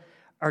powers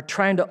are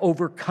trying to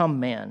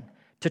overcome man,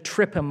 to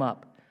trip him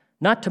up.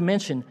 Not to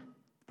mention,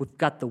 we've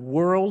got the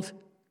world,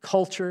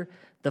 culture,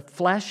 the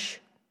flesh,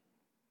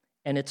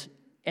 and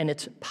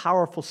its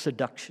powerful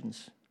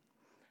seductions.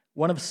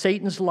 One of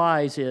Satan's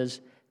lies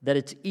is that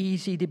it's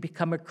easy to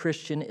become a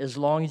Christian as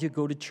long as you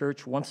go to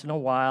church once in a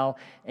while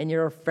and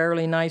you're a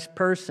fairly nice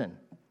person.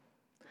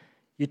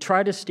 You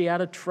try to stay out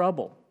of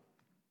trouble.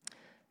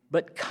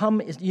 But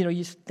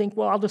you think,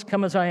 well, I'll just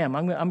come as I am.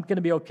 I'm going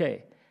to be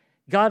okay.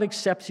 God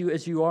accepts you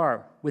as you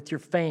are with your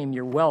fame,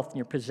 your wealth, and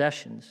your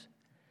possessions.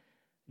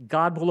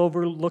 God will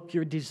overlook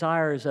your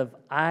desires of,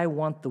 I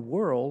want the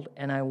world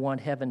and I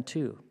want heaven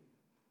too.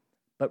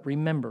 But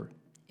remember,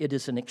 it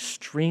is an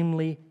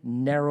extremely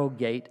narrow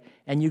gate,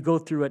 and you go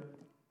through it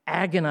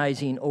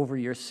agonizing over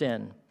your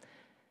sin.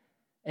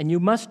 And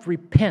you must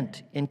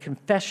repent in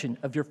confession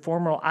of your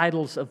former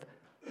idols of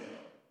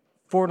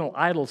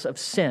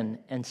sin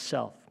and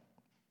self.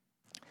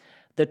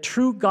 The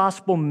true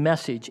gospel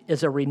message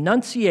is a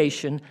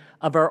renunciation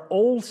of our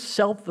old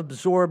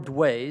self-absorbed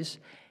ways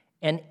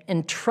and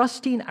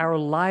entrusting our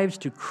lives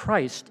to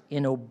Christ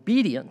in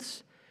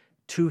obedience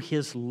to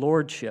his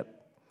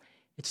lordship.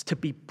 It's to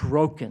be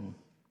broken.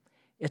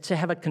 It's to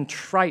have a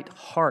contrite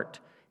heart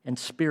and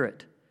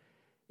spirit.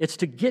 It's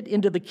to get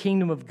into the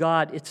kingdom of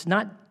God. It's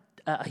not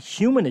a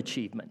human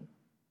achievement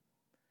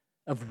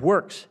of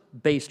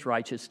works-based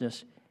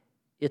righteousness.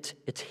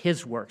 It's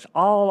his works.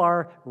 All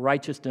our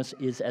righteousness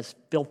is as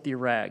filthy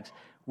rags.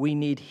 We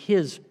need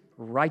his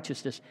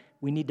righteousness.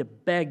 We need to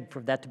beg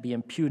for that to be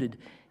imputed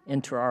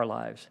into our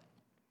lives.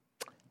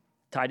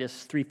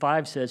 Titus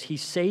 3:5 says, he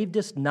saved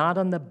us not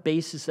on the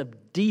basis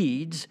of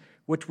deeds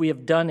which we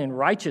have done in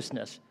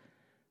righteousness,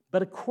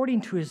 but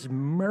according to his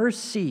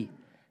mercy,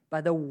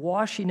 by the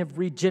washing of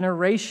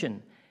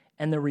regeneration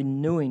and the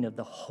renewing of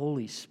the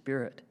Holy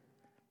Spirit.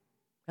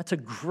 That's a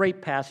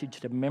great passage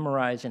to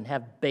memorize and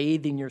have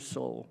bathe in your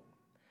soul.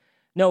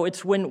 No,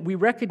 it's when we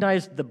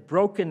recognize the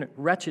broken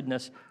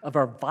wretchedness of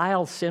our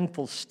vile,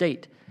 sinful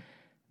state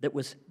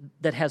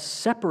that has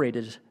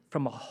separated us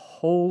from a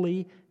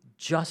holy,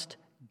 just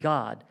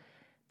God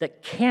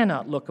that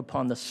cannot look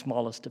upon the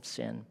smallest of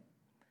sin.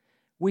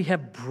 We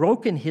have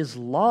broken his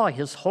law,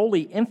 his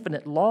holy,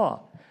 infinite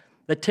law,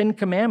 the Ten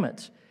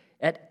Commandments.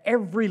 At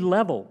every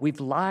level,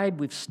 we've lied,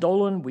 we've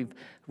stolen,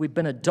 we've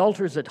been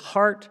adulterers at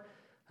heart.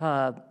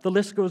 The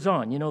list goes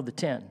on, the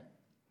 10.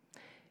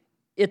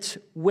 It's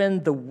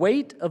when the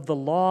weight of the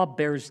law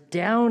bears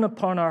down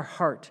upon our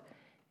heart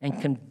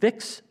and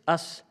convicts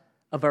us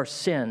of our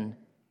sin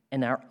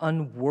and our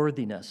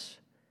unworthiness.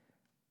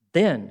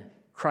 Then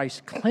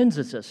Christ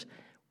cleanses us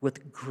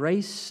with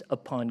grace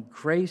upon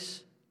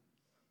grace,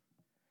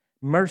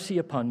 mercy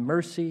upon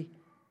mercy,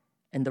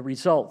 and the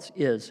result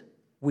is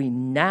we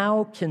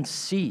now can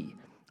see,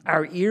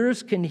 our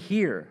ears can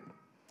hear,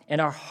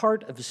 and our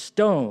heart of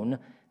stone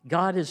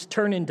God has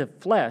turned into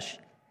flesh,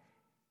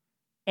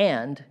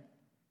 and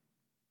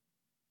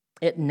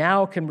it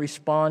now can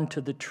respond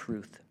to the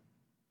truth.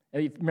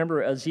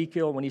 Remember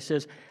Ezekiel when he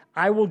says,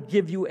 I will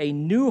give you a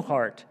new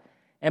heart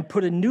and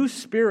put a new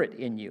spirit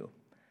in you.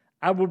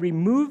 I will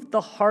remove the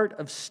heart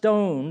of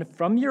stone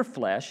from your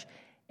flesh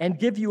and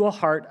give you a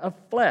heart of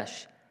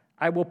flesh.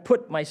 I will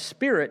put my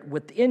spirit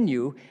within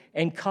you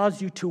and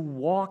cause you to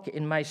walk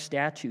in my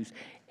statutes,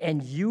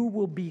 and you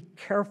will be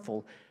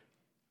careful.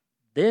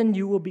 Then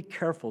you will be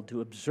careful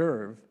to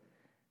observe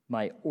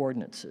my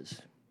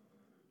ordinances.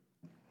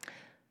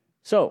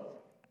 So,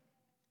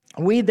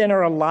 we then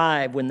are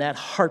alive when that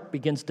heart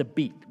begins to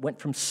beat. Went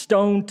from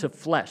stone to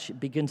flesh. It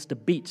begins to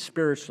beat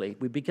spiritually.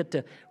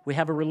 We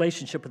have a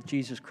relationship with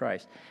Jesus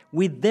Christ.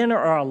 We then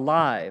are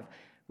alive.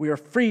 We are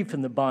free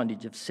from the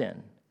bondage of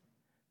sin.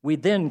 We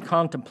then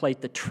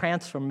contemplate the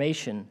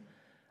transformation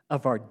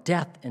of our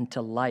death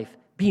into life,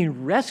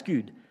 being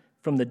rescued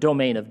from the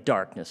domain of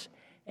darkness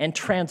and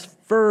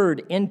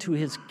transferred into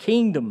his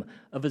kingdom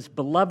of his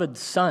beloved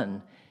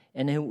Son,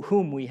 in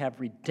whom we have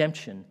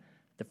redemption,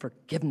 the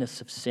forgiveness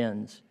of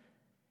sins.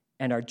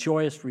 And our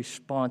joyous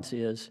response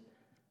is,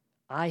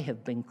 I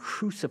have been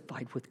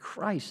crucified with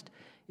Christ.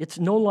 It's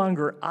no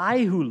longer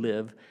I who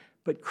live,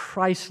 but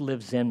Christ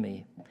lives in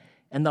me.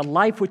 And the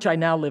life which I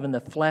now live in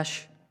the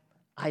flesh,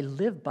 I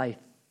live by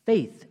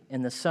faith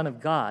in the Son of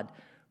God,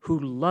 who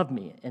loved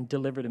me and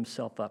delivered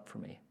himself up for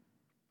me.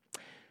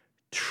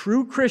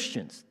 True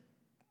Christians,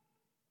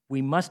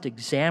 we must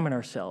examine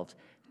ourselves,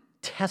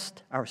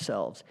 test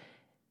ourselves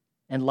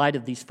in light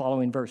of these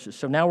following verses.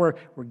 So now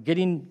we're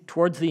getting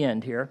towards the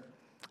end here.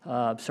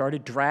 Sorry to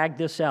drag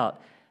this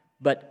out,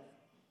 but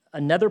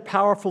another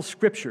powerful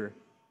scripture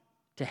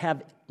to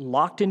have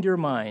locked into your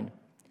mind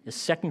is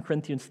 2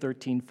 Corinthians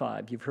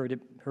 13:5. You've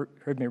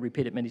heard me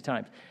repeat it many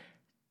times.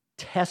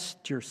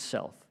 Test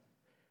yourself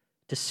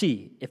to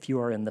see if you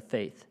are in the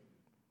faith.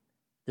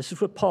 This is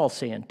what Paul's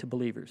saying to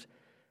believers.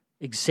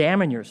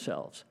 Examine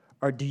yourselves.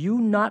 Or do you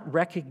not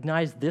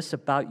recognize this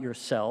about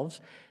yourselves,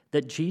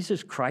 that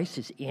Jesus Christ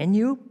is in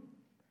you?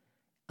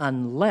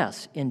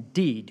 Unless,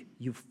 indeed,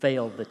 you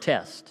failed the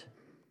test.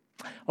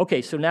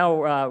 Okay, so now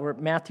we're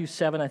at Matthew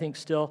 7, I think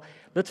still.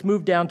 Let's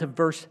move down to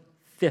verse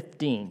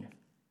 15.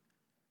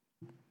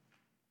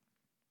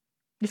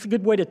 It's a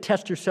good way to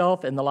test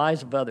yourself and the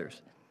lives of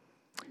others.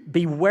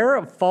 Beware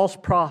of false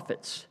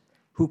prophets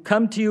who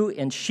come to you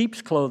in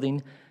sheep's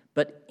clothing,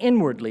 but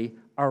inwardly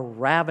are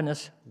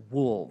ravenous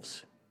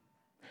wolves.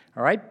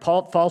 All right,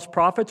 false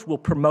prophets will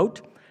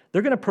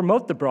they're going to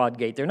promote the broad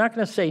gate. They're not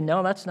going to say,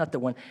 no, that's not the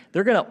one.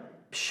 They're going to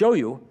show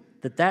you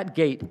that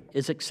gate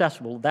is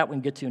accessible. That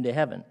one gets you into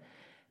heaven.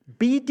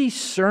 Be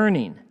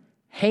discerning.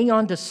 Hang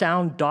on to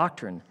sound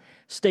doctrine.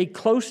 Stay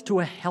close to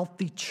a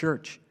healthy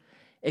church.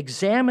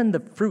 Examine the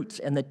fruits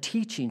and the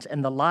teachings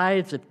and the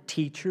lives of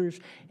teachers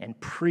and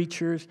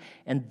preachers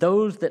and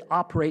those that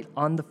operate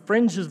on the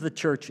fringes of the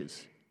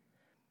churches.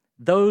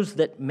 Those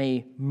that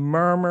may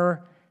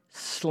murmur,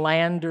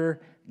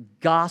 slander,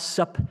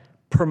 gossip,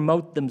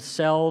 promote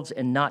themselves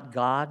and not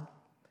God,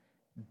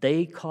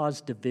 they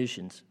cause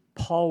divisions.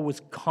 Paul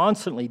was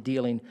constantly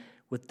dealing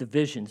with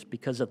divisions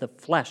because of the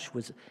flesh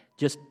was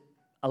just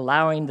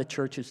allowing the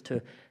churches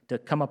to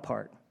come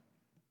apart.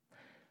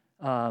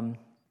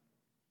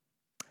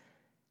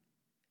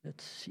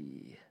 Let's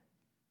see.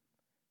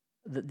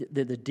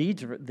 The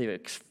deeds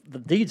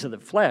of the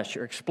flesh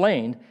are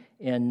explained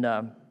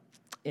in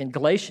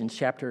Galatians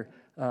chapter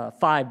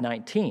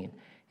 5:19.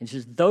 It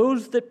says,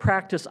 those that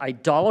practice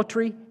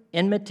idolatry,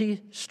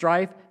 enmity,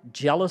 strife,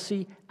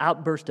 jealousy,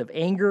 outburst of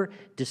anger,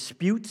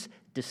 disputes,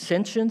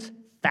 dissensions,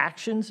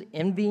 factions,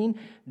 envying,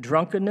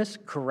 drunkenness,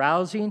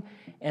 carousing,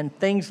 and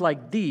things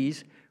like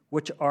these,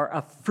 which are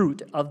a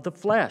fruit of the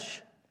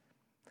flesh.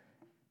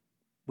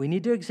 We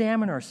need to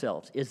examine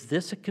ourselves. Is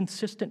this a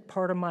consistent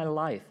part of my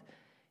life?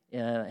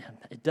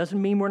 It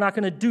doesn't mean we're not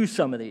going to do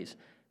some of these,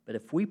 but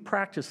if we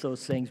practice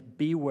those things,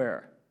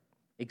 beware.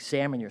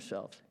 Examine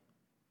yourselves.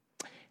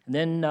 And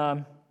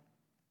then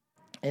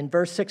in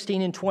verse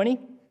 16 and 20,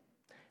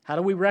 how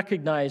do we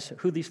recognize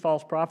who these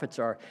false prophets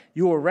are?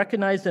 You will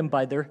recognize them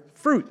by their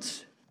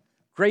fruits.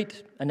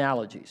 Great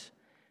analogies.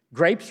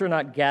 Grapes are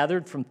not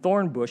gathered from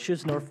thorn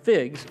bushes, nor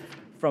figs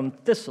from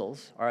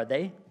thistles, are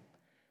they?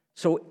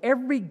 So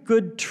every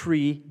good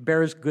tree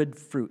bears good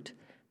fruit,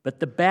 but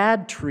the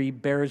bad tree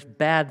bears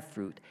bad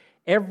fruit.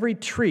 Every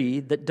tree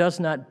that does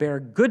not bear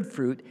good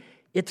fruit,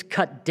 it's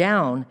cut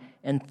down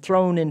and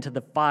thrown into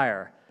the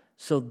fire.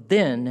 So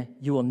then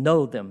you will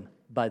know them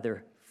by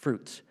their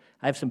fruits.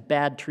 I have some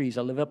bad trees.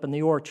 I live up in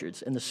the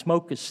orchards, and the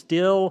smoke is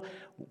still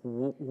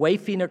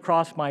wafting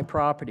across my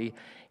property,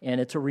 and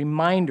it's a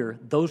reminder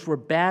those were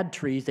bad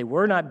trees. They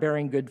were not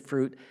bearing good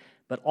fruit,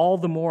 but all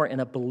the more in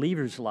a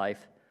believer's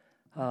life,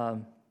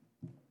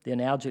 the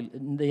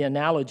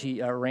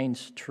analogy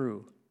reigns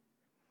true.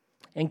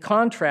 In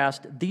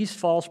contrast, these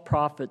false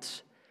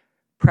prophets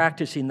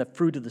practicing the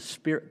fruit of the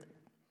Spirit,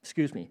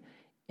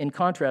 in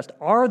contrast,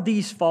 are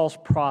these false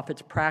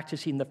prophets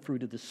practicing the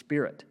fruit of the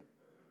Spirit?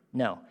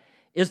 No.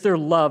 Is there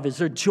love? Is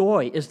there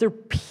joy? Is there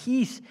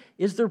peace?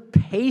 Is there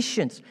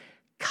patience,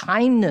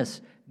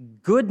 kindness,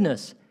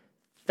 goodness,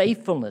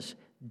 faithfulness,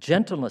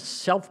 gentleness,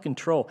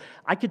 self-control?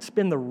 I could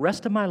spend the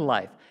rest of my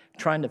life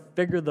trying to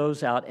figure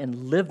those out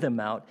and live them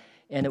out,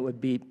 and it would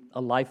be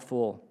a life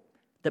full.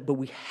 But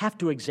we have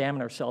to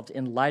examine ourselves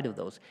in light of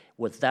those.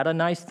 Was that a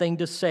nice thing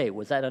to say?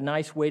 Was that a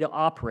nice way to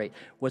operate?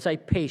 Was I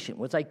patient?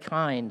 Was I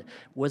kind?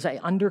 Was I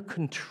under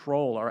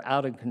control or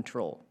out of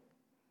control?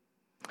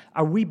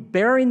 Are we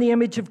bearing the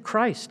image of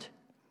Christ?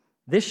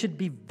 This should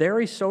be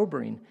very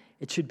sobering.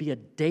 It should be a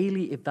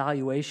daily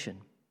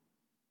evaluation.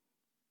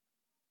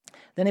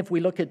 Then if we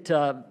look at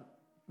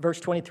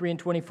verse 23 and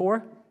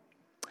 24,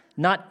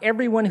 not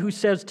everyone who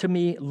says to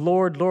me,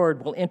 Lord,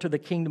 Lord, will enter the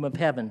kingdom of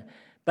heaven,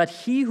 but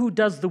he who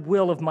does the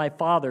will of my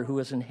Father who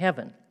is in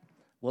heaven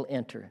will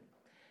enter.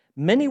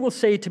 Many will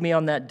say to me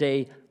on that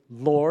day,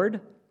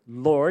 Lord,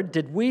 Lord,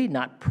 did we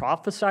not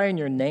prophesy in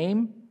your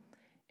name,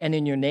 and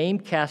in your name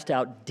cast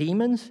out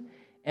demons,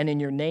 and in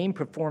your name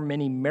perform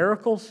many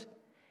miracles?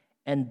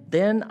 And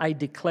then I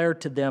declare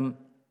to them,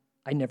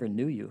 I never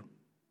knew you.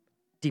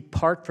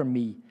 Depart from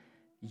me,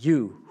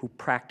 you who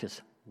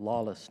practice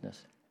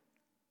lawlessness.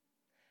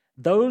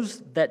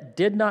 Those that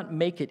did not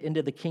make it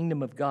into the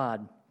kingdom of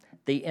God,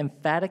 they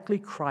emphatically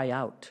cry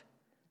out,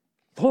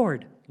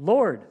 Lord,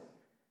 Lord.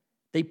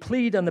 They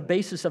plead on the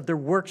basis of their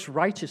works'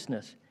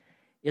 righteousness.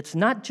 It's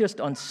not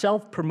just on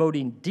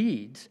self-promoting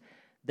deeds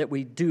that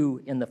we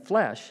do in the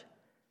flesh,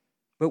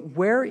 but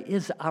where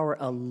is our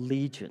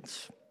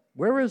allegiance?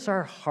 Where is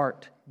our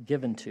heart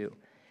given to?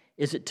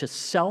 Is it to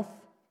self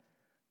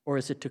or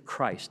is it to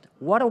Christ?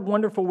 What a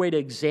wonderful way to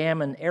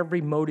examine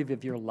every motive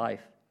of your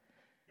life.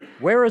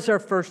 Where is our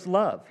first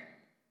love?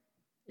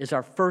 Is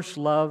our first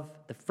love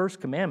the first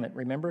commandment,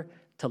 remember?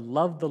 To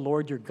love the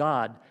Lord your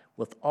God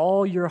with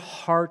all your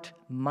heart,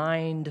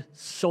 mind,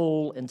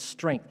 soul, and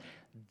strength.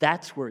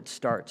 That's where it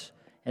starts.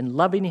 And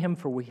loving him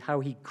for how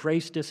he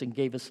graced us and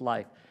gave us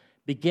life.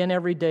 Begin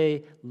every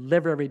day,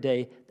 live every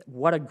day.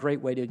 What a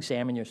great way to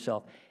examine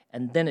yourself.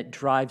 And then it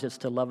drives us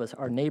to love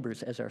our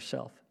neighbors as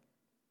ourselves.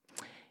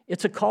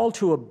 It's a call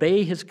to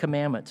obey his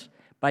commandments.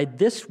 By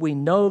this we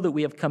know that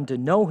we have come to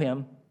know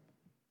him.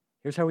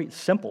 Here's how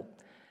simple.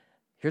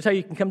 Here's how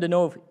you can come to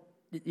know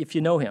if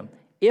you know him.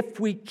 If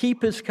we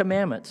keep his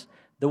commandments,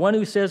 the one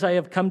who says, I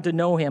have come to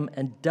know him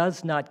and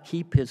does not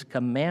keep his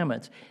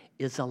commandments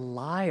is a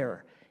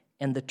liar,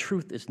 and the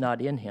truth is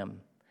not in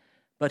him.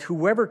 But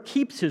whoever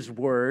keeps his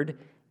word,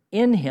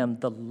 in him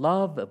the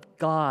love of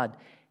God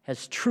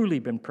has truly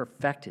been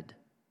perfected.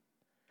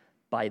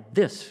 By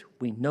this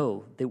we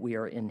know that we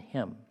are in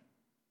him.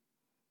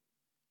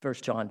 1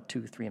 John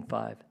 2, 3, and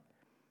 5.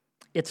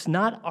 It's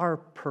not our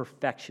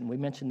perfection. We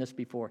mentioned this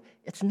before.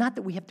 It's not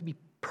that we have to be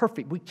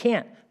perfect. We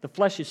can't. The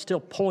flesh is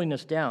still pulling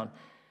us down.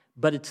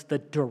 But it's the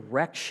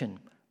direction.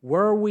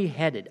 Where are we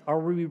headed? Are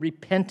we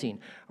repenting?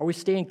 Are we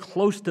staying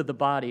close to the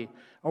body?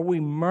 Are we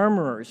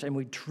murmurers and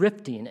we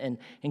drifting and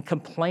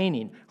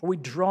complaining? Are we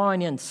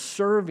drawing in,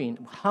 serving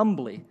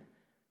humbly?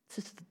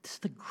 This is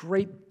the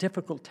great,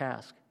 difficult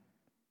task.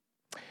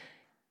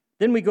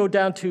 Then we go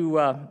down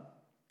to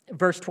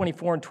verse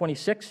 24 and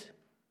 26.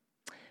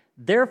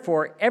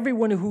 Therefore,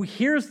 everyone who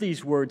hears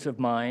these words of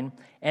mine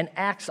and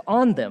acts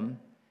on them,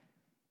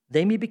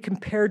 they may be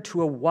compared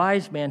to a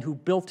wise man who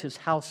built his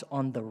house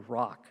on the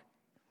rock.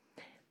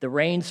 The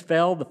rains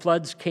fell, the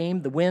floods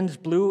came, the winds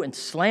blew and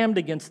slammed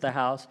against the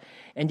house,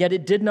 and yet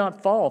it did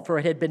not fall, for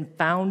it had been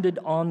founded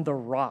on the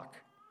rock.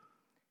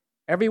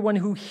 Everyone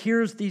who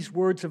hears these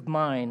words of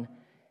mine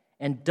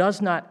and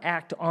does not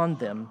act on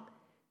them,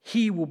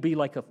 he will be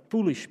like a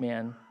foolish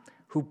man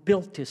who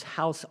built his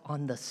house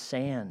on the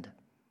sand.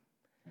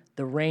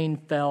 The rain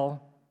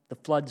fell, the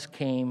floods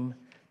came,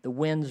 the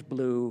winds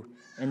blew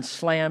and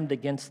slammed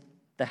against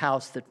the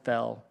house that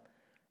fell,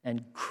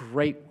 and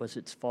great was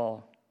its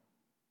fall.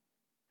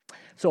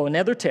 So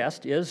another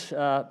test is,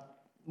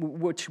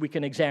 which we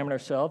can examine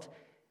ourselves,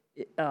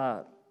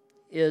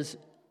 is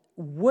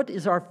what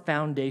is our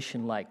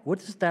foundation like? What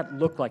does that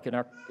look like in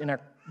a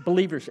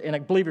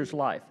believer's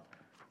life?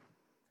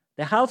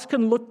 The house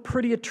can look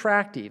pretty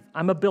attractive.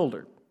 I'm a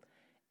builder,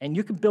 and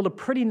you can build a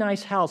pretty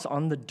nice house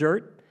on the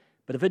dirt,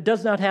 but if it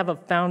does not have a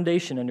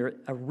foundation under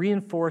a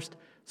reinforced,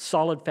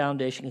 solid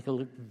foundation, it can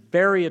look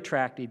very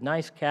attractive.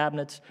 Nice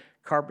cabinets,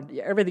 carpet,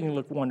 everything will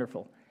look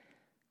wonderful.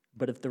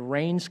 But if the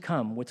rains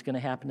come, what's going to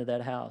happen to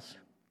that house?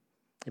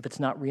 If it's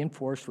not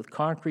reinforced with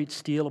concrete,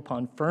 steel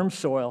upon firm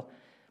soil,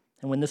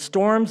 and when the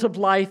storms of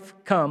life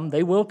come,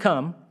 they will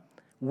come,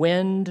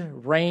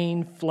 wind,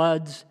 rain,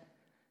 floods,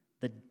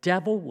 the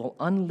devil will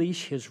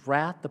unleash his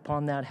wrath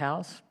upon that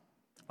house,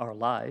 our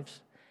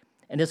lives.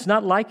 And it's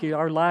not likely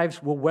our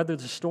lives will weather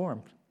the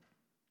storm.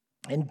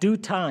 In due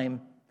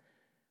time,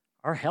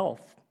 our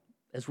health,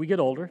 as we get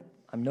older,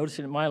 I'm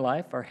noticing in my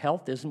life, our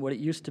health isn't what it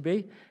used to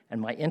be, and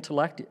my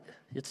intellect,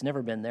 it's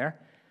never been there.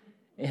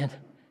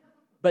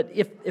 But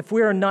if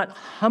we are not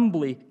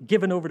humbly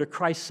given over to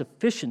Christ's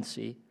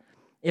sufficiency,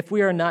 if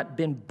we are not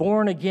been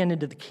born again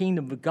into the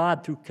kingdom of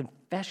God through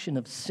confession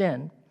of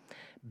sin,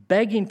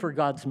 begging for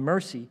God's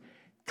mercy,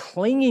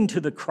 clinging to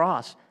the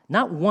cross,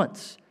 not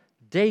once,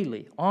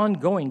 daily,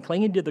 ongoing,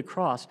 clinging to the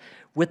cross,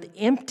 with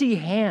empty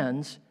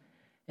hands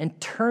and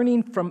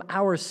turning from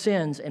our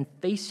sins and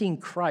facing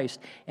Christ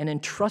and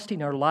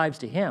entrusting our lives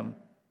to Him,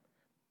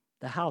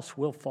 the house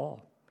will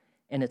fall,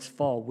 and its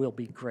fall will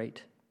be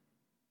great.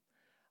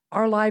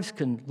 Our lives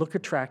can look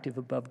attractive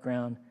above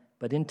ground,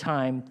 but in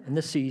time, in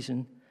the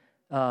season,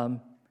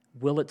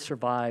 will it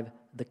survive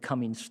the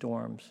coming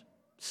storms?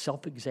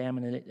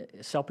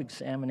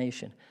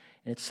 Self-examination,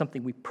 and it's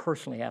something we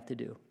personally have to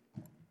do.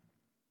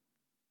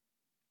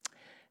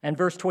 And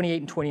verse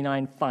 28 and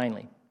 29,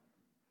 finally.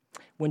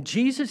 When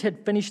Jesus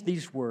had finished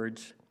these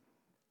words,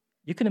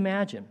 you can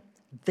imagine,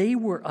 they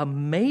were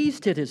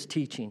amazed at his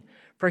teaching,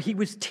 for he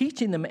was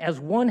teaching them as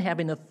one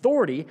having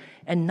authority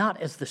and not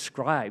as the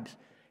scribes.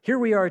 Here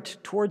we are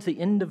towards the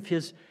end of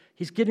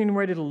he's getting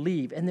ready to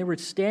leave, and they were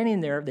standing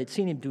there. They'd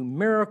seen him do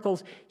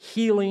miracles,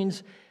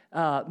 healings,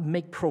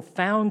 make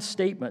profound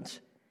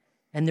statements,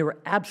 and they were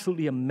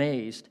absolutely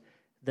amazed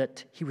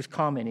that he was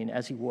commenting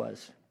as he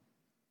was.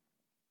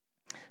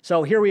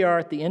 So here we are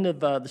at the end of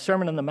the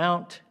Sermon on the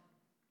Mount.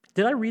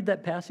 Did I read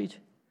that passage?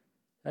 Did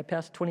I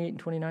pass 28 and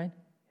 29?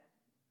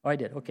 Oh, I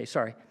did. Okay,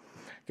 sorry.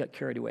 Got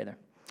carried away there.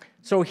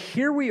 So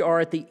here we are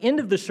at the end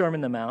of the Sermon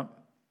on the Mount,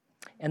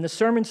 and the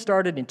sermon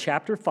started in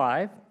chapter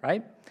 5,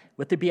 right,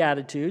 with the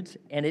Beatitudes,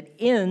 and it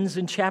ends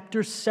in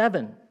chapter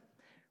 7,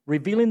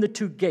 revealing the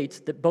two gates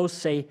that both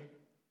say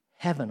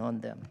heaven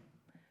on them.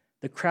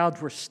 The crowds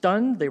were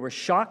stunned. They were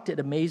shocked and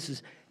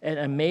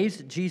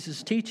amazed at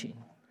Jesus'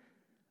 teaching.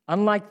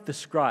 Unlike the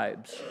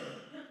scribes,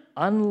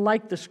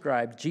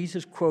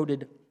 Jesus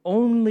quoted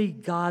only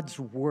God's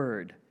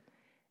word,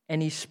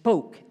 and he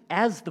spoke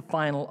as the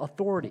final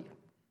authority.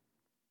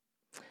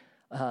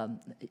 And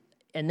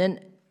then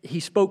he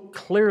spoke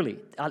clearly.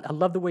 I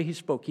love the way he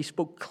spoke. He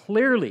spoke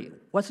clearly,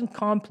 wasn't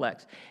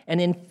complex,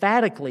 and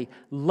emphatically,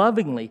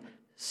 lovingly,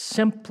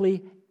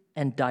 simply,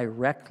 and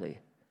directly.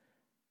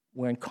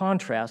 Where in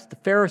contrast, the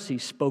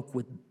Pharisees spoke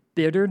with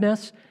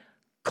bitterness,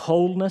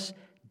 coldness,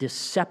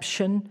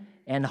 deception,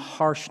 and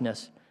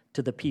harshness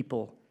to the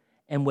people,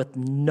 and with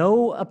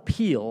no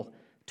appeal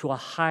to a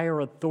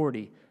higher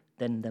authority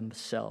than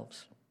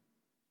themselves.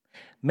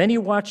 Many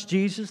watched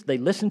Jesus, they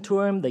listened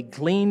to him, they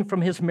gleaned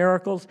from his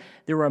miracles,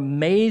 they were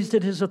amazed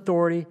at his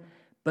authority,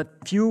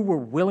 but few were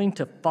willing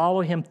to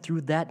follow him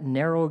through that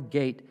narrow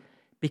gate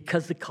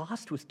because the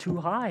cost was too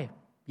high.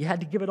 You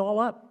had to give it all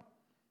up.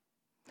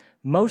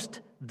 Most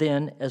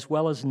then, as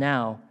well as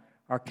now,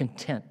 are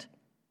content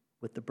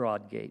with the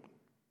broad gate.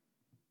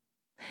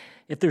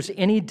 If there's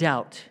any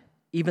doubt,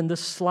 even the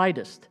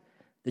slightest,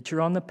 that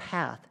you're on the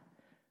path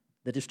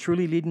that is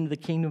truly leading to the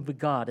kingdom of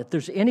God, if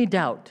there's any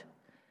doubt,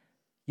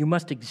 you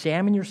must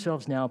examine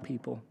yourselves now,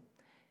 people,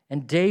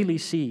 and daily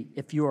see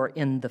if you are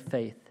in the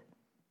faith.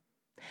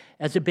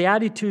 As the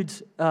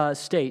Beatitudes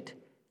state,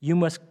 you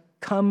must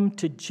come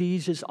to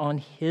Jesus on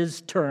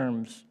his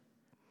terms.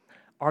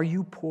 Are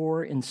you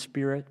poor in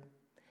spirit?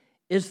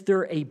 Is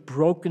there a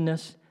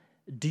brokenness?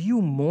 Do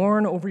you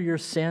mourn over your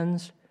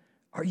sins?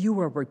 Are you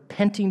a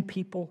repenting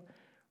people?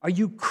 Are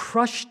you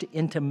crushed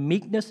into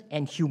meekness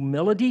and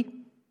humility?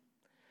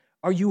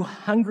 Are you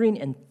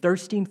hungering and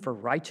thirsting for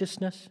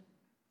righteousness?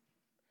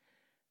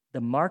 The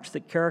marks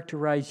that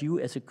characterize you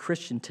as a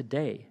Christian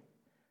today,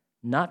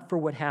 not for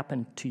what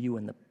happened to you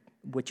in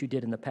what you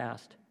did in the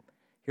past.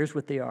 Here's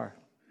what they are.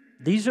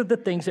 These are the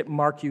things that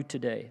mark you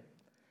today.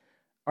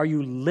 Are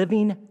you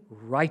living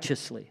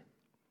righteously?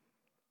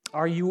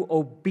 Are you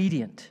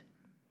obedient?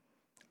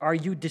 Are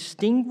you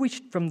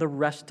distinguished from the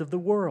rest of the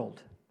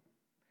world?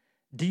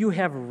 Do you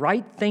have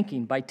right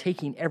thinking by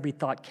taking every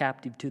thought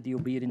captive to the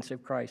obedience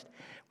of Christ?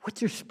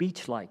 What's your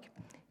speech like?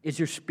 Is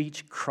your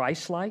speech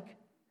Christ-like?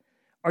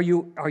 Are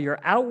your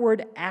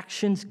outward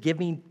actions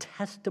giving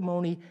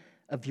testimony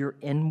of your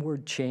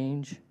inward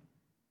change?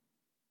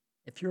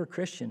 If you're a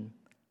Christian,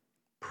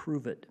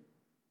 prove it.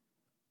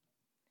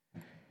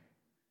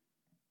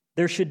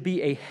 There should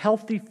be a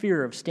healthy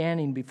fear of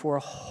standing before a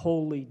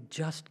holy,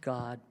 just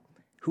God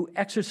who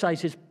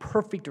exercises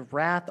perfect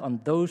wrath on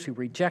those who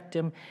reject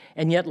him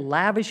and yet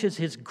lavishes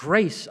his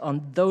grace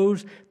on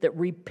those that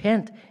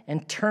repent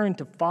and turn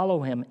to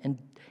follow him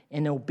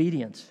in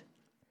obedience.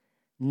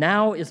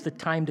 Now is the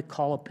time to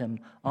call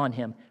on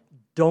him.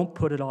 Don't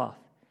put it off.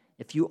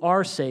 If you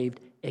are saved,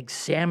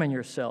 examine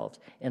yourselves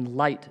in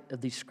light of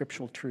these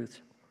scriptural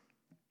truths.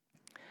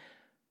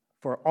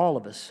 For all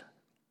of us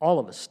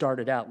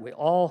started out. We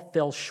all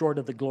fell short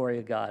of the glory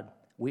of God.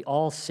 We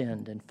all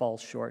sinned and fall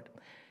short.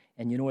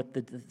 And you know what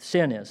the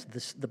sin is?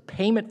 The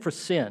payment for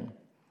sin,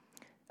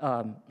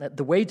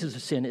 the wages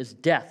of sin is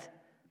death.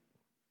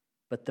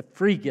 But the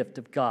free gift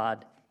of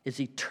God is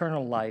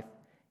eternal life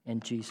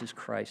in Jesus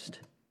Christ.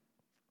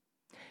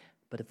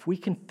 But if we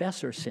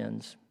confess our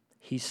sins,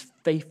 he's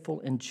faithful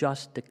and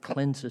just to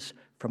cleanse us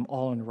from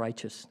all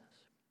unrighteousness.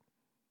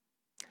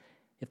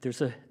 If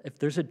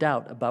there's a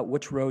doubt about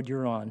which road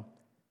you're on,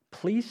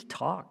 please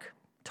talk.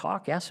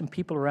 Ask some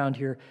people around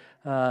here.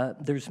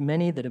 There's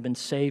many that have been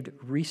saved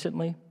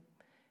recently.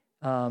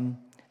 And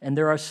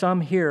there are some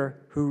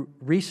here who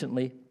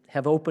recently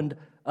have opened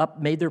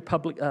up, made their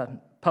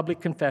public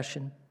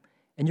confession.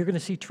 And you're going to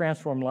see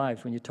transformed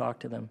lives when you talk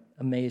to them.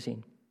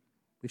 Amazing.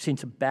 We've seen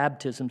some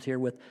baptisms here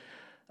with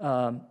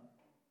a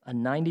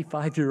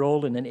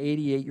 95-year-old and an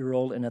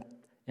 88-year-old and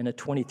a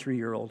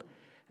 23-year-old.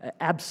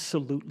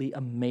 Absolutely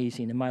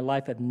amazing. In my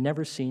life, I've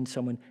never seen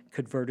someone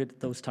converted at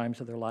those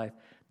times of their life.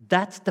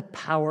 That's the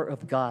power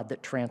of God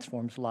that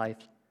transforms life.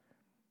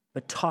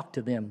 But talk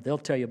to them. They'll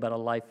tell you about a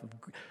life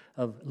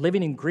of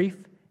living in grief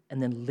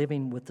and then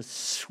living with the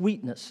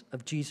sweetness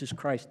of Jesus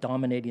Christ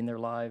dominating their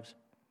lives.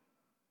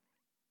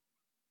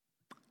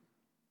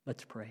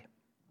 Let's pray.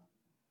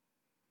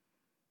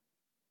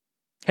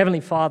 Heavenly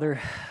Father,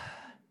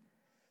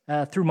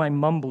 through my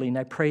mumbling,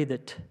 I pray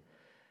that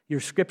your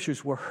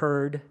scriptures were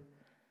heard.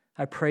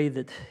 I pray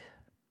that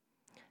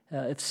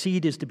if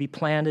seed is to be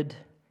planted,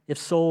 if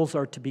souls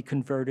are to be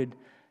converted,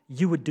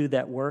 you would do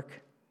that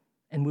work,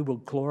 and we will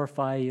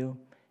glorify you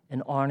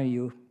and honor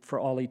you for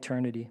all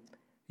eternity.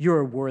 You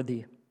are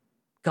worthy.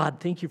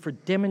 God, thank you for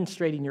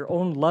demonstrating your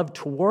own love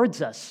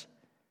towards us.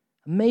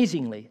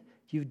 Amazingly,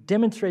 you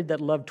demonstrated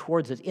that love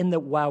towards us in that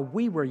while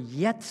we were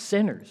yet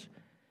sinners,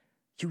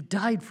 you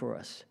died for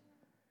us.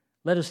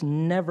 Let us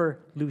never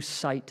lose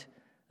sight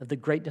of the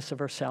greatness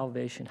of our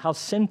salvation, how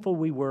sinful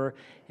we were,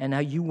 and how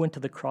you went to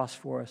the cross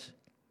for us.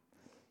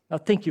 Now,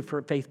 thank you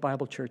for Faith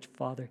Bible Church,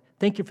 Father.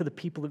 Thank you for the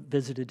people that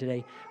visited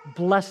today.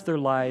 Bless their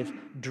lives.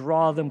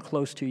 Draw them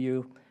close to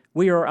you.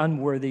 We are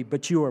unworthy,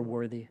 but you are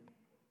worthy.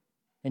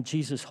 In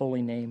Jesus'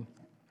 holy name,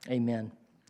 amen.